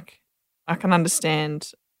feeling. Like, I can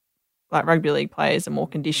understand, like, rugby league players are more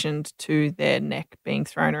conditioned to their neck being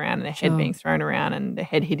thrown around and their head being thrown around and their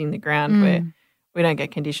head hitting the ground, where we don't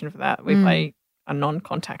get conditioned for that. We play a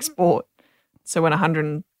non-contact sport. So when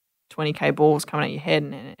 120k ball's coming at your head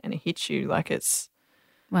and it hits you, like, it's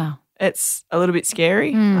a little bit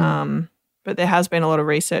scary. But there has been a lot of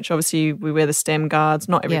research. Obviously, we wear the stem guards.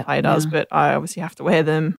 Not every player does, but I obviously have to wear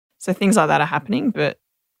them. So things like that are happening. But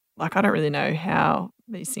like, I don't really know how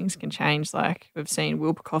these things can change. Like, we've seen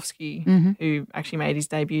Will Pukovski, who actually made his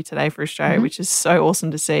debut today for Australia, which is so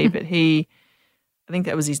awesome to see. But I think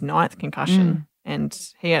that was his 9th concussion,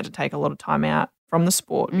 and he had to take a lot of time out from the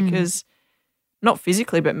sport because, not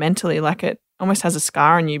physically, but mentally, like, it almost has a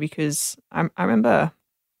scar on you, because I remember,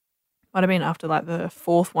 might have been after like the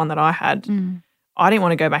 4th one that I had, I didn't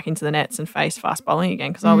want to go back into the nets and face fast bowling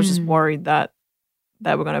again because I was just worried that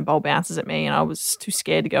they were going to bowl bounces at me, and I was too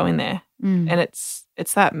scared to go in there. And it's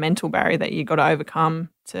that mental barrier that you got to overcome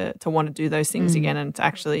to want to do those things again and to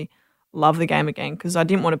actually love the game again, because I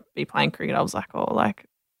didn't want to be playing cricket. I was like, oh, like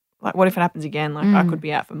what if it happens again? Like, I could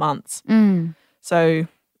be out for months. So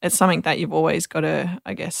it's something that you've always got to,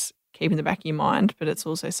 I guess, keep in the back of your mind, but it's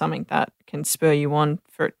also something that can spur you on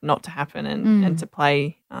for it not to happen and to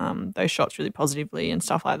play those shots really positively and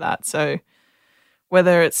stuff like that. So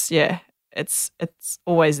whether it's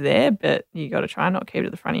always there, but you got to try and not keep it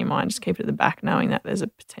at the front of your mind, just keep it at the back, knowing that there's a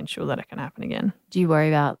potential that it can happen again. Do you worry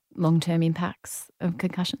about long-term impacts of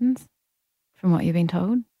concussions from what you've been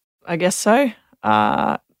told? I guess so.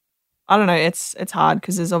 I don't know. It's hard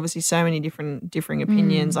because there's obviously so many differing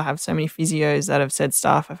opinions. I have so many physios that have said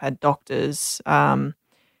stuff. I've had doctors. And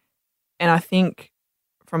I think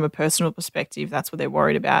from a personal perspective, that's what they're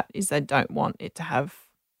worried about, is they don't want it to have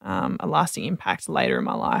a lasting impact later in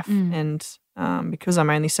my life. And because I'm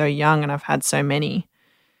only so young and I've had so many,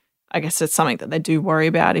 I guess it's something that they do worry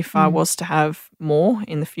about if I was to have more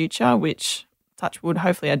in the future, which, touch wood,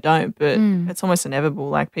 hopefully I don't, but it's almost inevitable.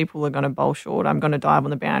 Like, people are going to bowl short. I'm going to dive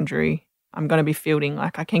on the boundary. I'm going to be fielding.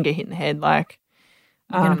 Like, I can get hit in the head. Like,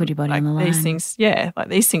 you're going to put your body on the line. These things, like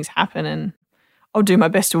these things happen, and I'll do my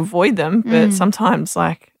best to avoid them. But sometimes,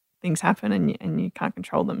 like, things happen and you can't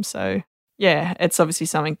control them. So, yeah, it's obviously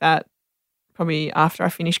something that probably after I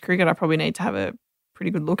finish cricket, I probably need to have a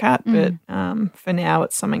pretty good look at. But for now,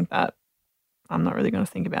 it's something that I'm not really going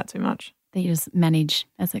to think about too much. That you just manage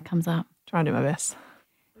as it comes up. Try and do my best.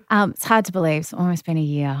 It's hard to believe. It's almost been a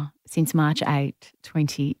year since March 8,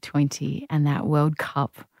 2020, and that World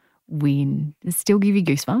Cup win. Does it still give you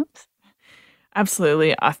goosebumps?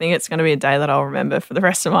 Absolutely. I think it's going to be a day that I'll remember for the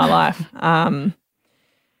rest of my life.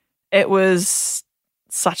 It was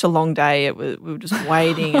such a long day. We were just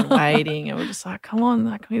waiting and waiting, and we're just like, come on,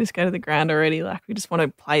 like, can we just go to the ground already? Like, we just want to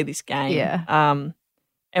play this game. Yeah.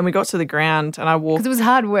 And we got to the ground, and I walked. Because it was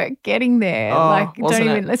hard work getting there.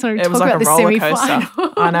 Let's not even talk about the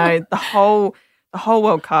semi-final. I know. The whole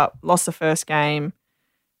World Cup, lost the first game,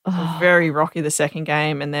 very rocky the second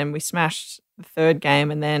game, and then we smashed the third game,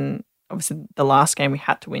 and then obviously the last game we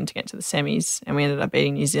had to win to get to the semis, and we ended up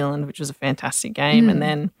beating New Zealand, which was a fantastic game. And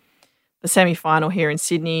then the semi-final here in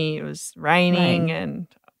Sydney, it was raining and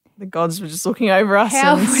the gods were just looking over us.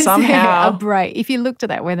 How and was somehow there a break? If you looked at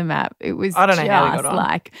that weather map, it was I don't know how we got on.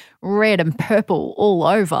 Like red and purple all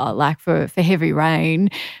over, like for heavy rain,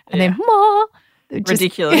 and then more.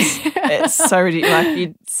 Ridiculous. It's so ridiculous.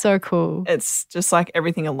 Like, so cool. It's just like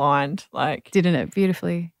everything aligned. Like, didn't it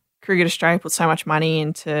beautifully? Cricket Australia put so much money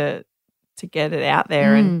into to get it out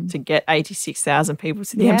there and to get 86,000 people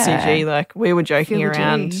to the MCG. Like, we were joking Feel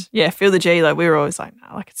around. G. Yeah, feel the G. Like, we were always like,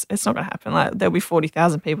 no, like it's not going to happen. Like, there'll be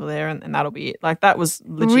 40,000 people there and that'll be it. Like, that was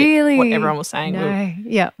legit what everyone was saying. No.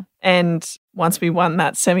 Yeah. And once we won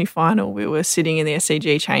that semi-final, we were sitting in the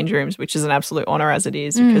SCG change rooms, which is an absolute honour as it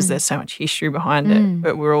is because there's so much history behind it.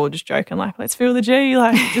 But we were all just joking, like, let's feel the G,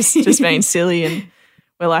 like just being silly. And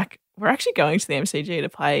we're like, we're actually going to the MCG to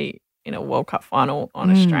play in a World Cup final on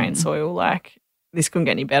Australian soil. Like, this couldn't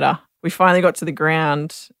get any better. We finally got to the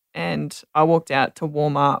ground and I walked out to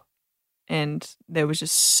warm up and there was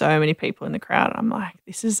just so many people in the crowd. I'm like,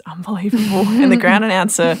 this is unbelievable. And the ground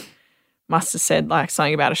announcer must have said like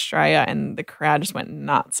something about Australia and the crowd just went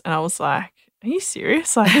nuts. And I was like, are you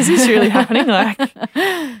serious? Like, is this really happening? Like,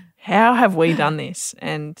 how have we done this?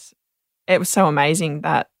 And it was so amazing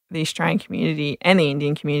that the Australian community and the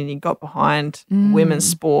Indian community got behind women's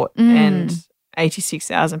sport and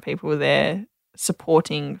 86,000 people were there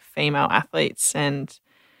supporting female athletes, and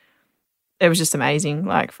it was just amazing.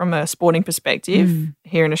 Like, from a sporting perspective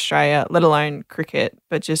here in Australia, let alone cricket,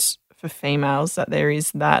 but just for females, that there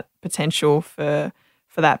is that potential for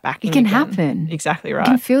that backing. It can happen. Exactly right.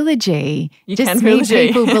 You can feel the G. You just can feel the G.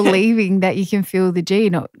 people believing that you can feel the G,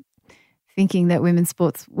 not thinking that women's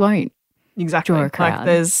sports won't. Exactly. Draw a crowd. Like,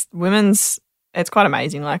 there's women's, it's quite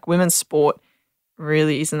amazing. Like, women's sport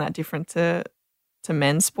really isn't that different to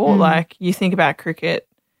men's sport. Like, you think about cricket,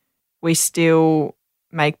 we still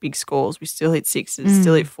make big scores. We still hit sixes,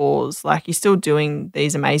 still hit fours. Like, you're still doing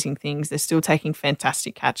these amazing things. They're still taking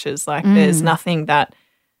fantastic catches. Like, there's nothing that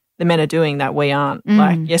the men are doing that we aren't.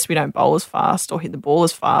 Like, yes, we don't bowl as fast or hit the ball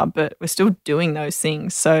as far, but we're still doing those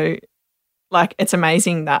things. So, like, it's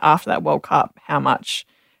amazing that after that World Cup, how much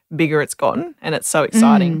bigger it's gotten, and it's so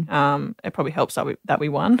exciting. It probably helps that we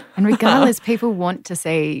won. And regardless, people want to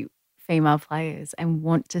see female players and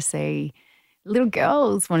want to see little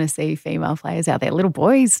girls want to see female players out there, little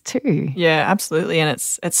boys too. Yeah, absolutely. And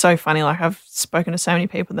it's so funny. Like, I've spoken to so many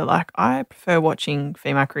people, they're like, I prefer watching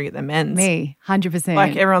female cricket than men's. Me, 100%.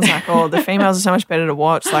 Like, everyone's like, oh, the females are so much better to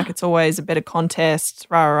watch. Like, it's always a better contest,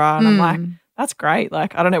 rah, rah, rah. And I'm like, that's great.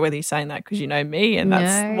 Like, I don't know whether you're saying that because you know me and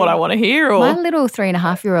that's what I want to hear. Or my little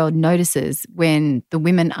 3.5-year-old notices when the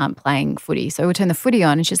women aren't playing footy. So we'll turn the footy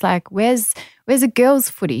on and she's like, where's a girls'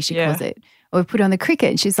 footy, she calls it. Or we put on the cricket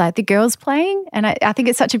and she's like, the girls playing? And I think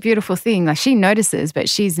it's such a beautiful thing. Like, she notices, but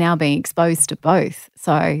she's now being exposed to both.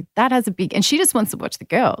 So that has a big – and she just wants to watch the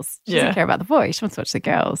girls. She doesn't care about the boys. She wants to watch the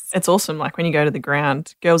girls. It's awesome. Like, when you go to the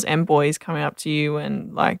ground, girls and boys coming up to you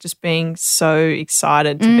and, like, just being so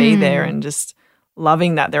excited to be there and just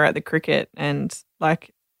loving that they're at the cricket. And,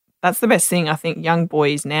 like, that's the best thing. I think young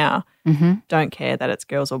boys now don't care that it's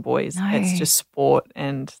girls or boys. No. It's just sport,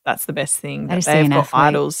 and that's the best thing. That they've got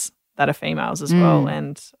idols that are females as well.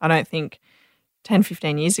 And I don't think 10,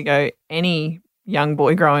 15 years ago, any young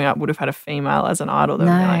boy growing up would have had a female as an idol. They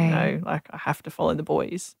would be like, No. no, like I have to follow the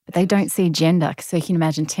boys. But they don't see gender. So you can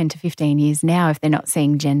imagine 10 to 15 years now, if they're not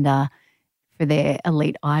seeing gender for their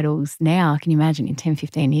elite idols now, can you imagine in 10,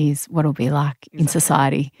 15 years what it'll be like in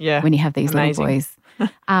society Yeah, when you have these amazing. little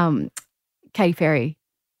boys? Katy Perry,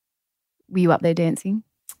 were you up there dancing?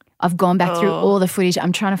 I've gone back through all the footage.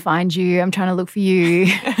 I'm trying to find you. I'm trying to look for you.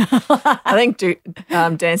 I think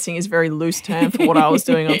dancing is a very loose term for what I was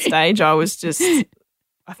doing on stage. I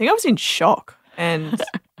think I was in shock and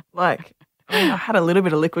like, I mean, I had a little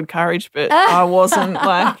bit of liquid courage, but I wasn't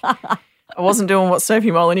doing what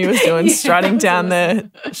Sophie Molyneux was doing, strutting down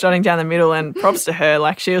the middle. And props to her.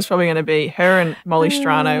 Like she was probably going to be, her and Molly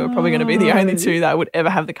Strano were probably going to be the only two that would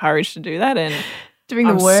ever have the courage to do that. And Doing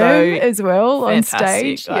the worm as well on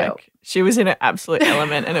stage. Like, she was in her absolute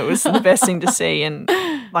element and it was the best thing to see. And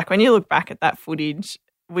like when you look back at that footage,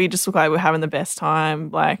 we just look like we're having the best time.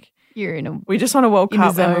 Like we just won a World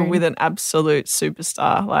Cup and we're with an absolute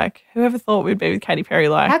superstar. Like whoever thought we'd be with Katy Perry?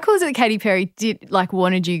 Like how cool is it that Katy Perry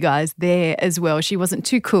wanted you guys there as well? She wasn't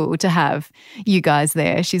too cool to have you guys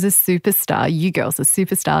there. She's a superstar. You girls are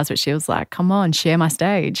superstars, but she was like, come on, share my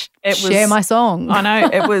stage. Share my song. I know.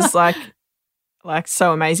 It was like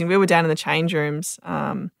so amazing. We were down in the change rooms.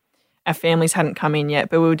 Our families hadn't come in yet,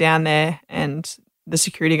 but we were down there and the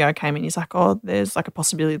security guard came in. He's like, oh, there's like a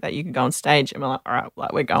possibility that you could go on stage. And we're like, all right,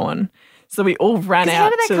 like we're going. So we all ran out. How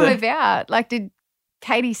did that come about? Like, did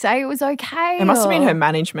Katy say it was okay? It must have been her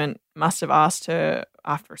management must have asked her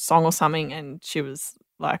after a song or something and she was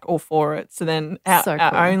like all for it. So then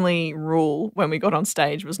our only rule when we got on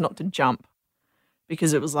stage was not to jump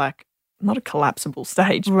because it was like, not a collapsible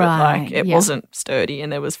stage, but like it wasn't sturdy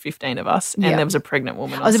and there was 15 of us and there was a pregnant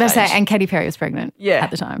woman on stage. I was about to say, and Katy Perry was pregnant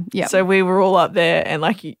at the time. Yeah. So we were all up there and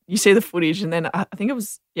like you see the footage and then I think it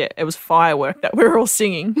was Firework that we were all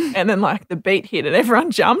singing and then like the beat hit and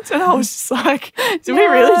everyone jumped and I was just like, did we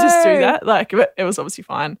really just do that? Like it was obviously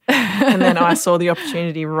fine. And then I saw the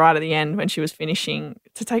opportunity right at the end when she was finishing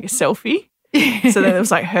to take a selfie. So then it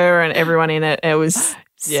was like her and everyone in it. It was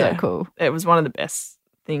so cool. It was one of the best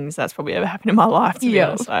things that's probably ever happened in my life, to be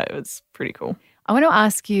honest. So it was pretty cool. I want to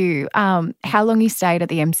ask you how long you stayed at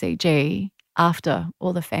the MCG after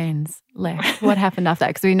all the fans left. What happened after that?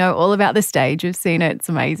 Because we know all about the stage. We've seen it. It's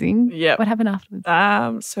amazing. Yeah. What happened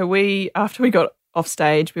afterwards? So after we got off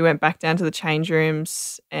stage, we went back down to the change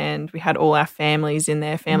rooms and we had all our families in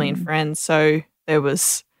there, family and friends. So it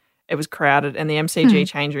was crowded and the MCG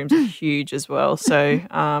change rooms are huge as well. So,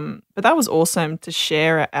 but that was awesome to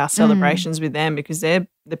share our celebrations with them because they're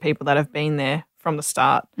the people that have been there from the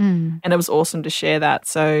start. And it was awesome to share that.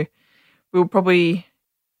 So we were probably,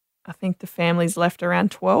 I think the families left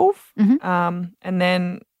around 12. And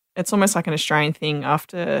then it's almost like an Australian thing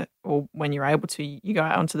when you're able to, you go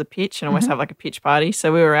out onto the pitch and almost have like a pitch party.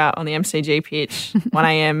 So we were out on the MCG pitch, 1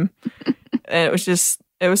 a.m. and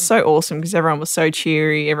it was so awesome because everyone was so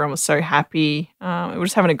cheery. Everyone was so happy. We were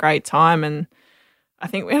just having a great time. And I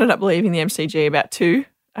think we ended up leaving the MCG about 2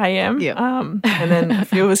 a.m. And then a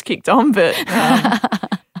few of us kicked on, but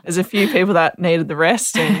there's a few people that needed the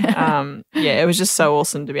rest. And it was just so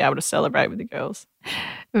awesome to be able to celebrate with the girls.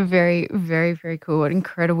 Very, very, very cool. What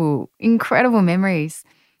incredible memories.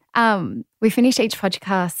 We finish each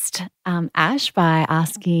podcast, Ash, by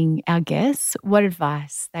asking our guests what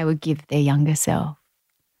advice they would give their younger self.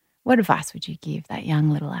 What advice would you give that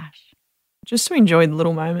young little Ash? Just to enjoy the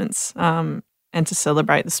little moments and to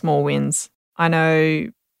celebrate the small wins. I know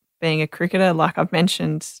being a cricketer, like I've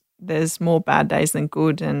mentioned, there's more bad days than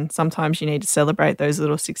good and sometimes you need to celebrate those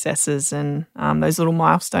little successes and those little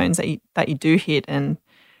milestones that you do hit. And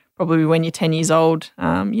probably when you're 10 years old,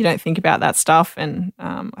 you don't think about that stuff. And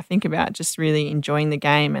I think about just really enjoying the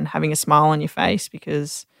game and having a smile on your face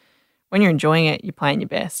because when you're enjoying it, you're playing your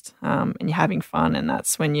best and you're having fun and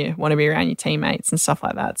that's when you want to be around your teammates and stuff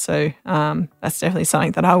like that. So that's definitely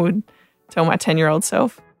something that I would tell my 10-year-old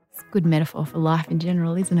self. It's a good metaphor for life in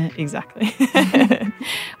general, isn't it? Exactly.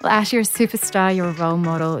 Well, Ash, you're a superstar. You're a role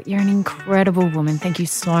model. You're an incredible woman. Thank you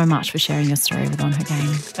so much for sharing your story with On Her Game.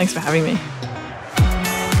 Thanks for having me.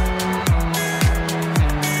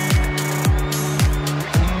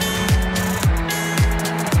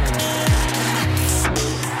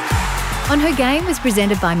 On Her Game was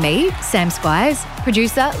presented by me, Sam Squires,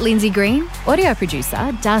 producer Lindsay Green, audio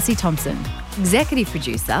producer Darcy Thompson, executive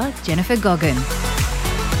producer Jennifer Goggin.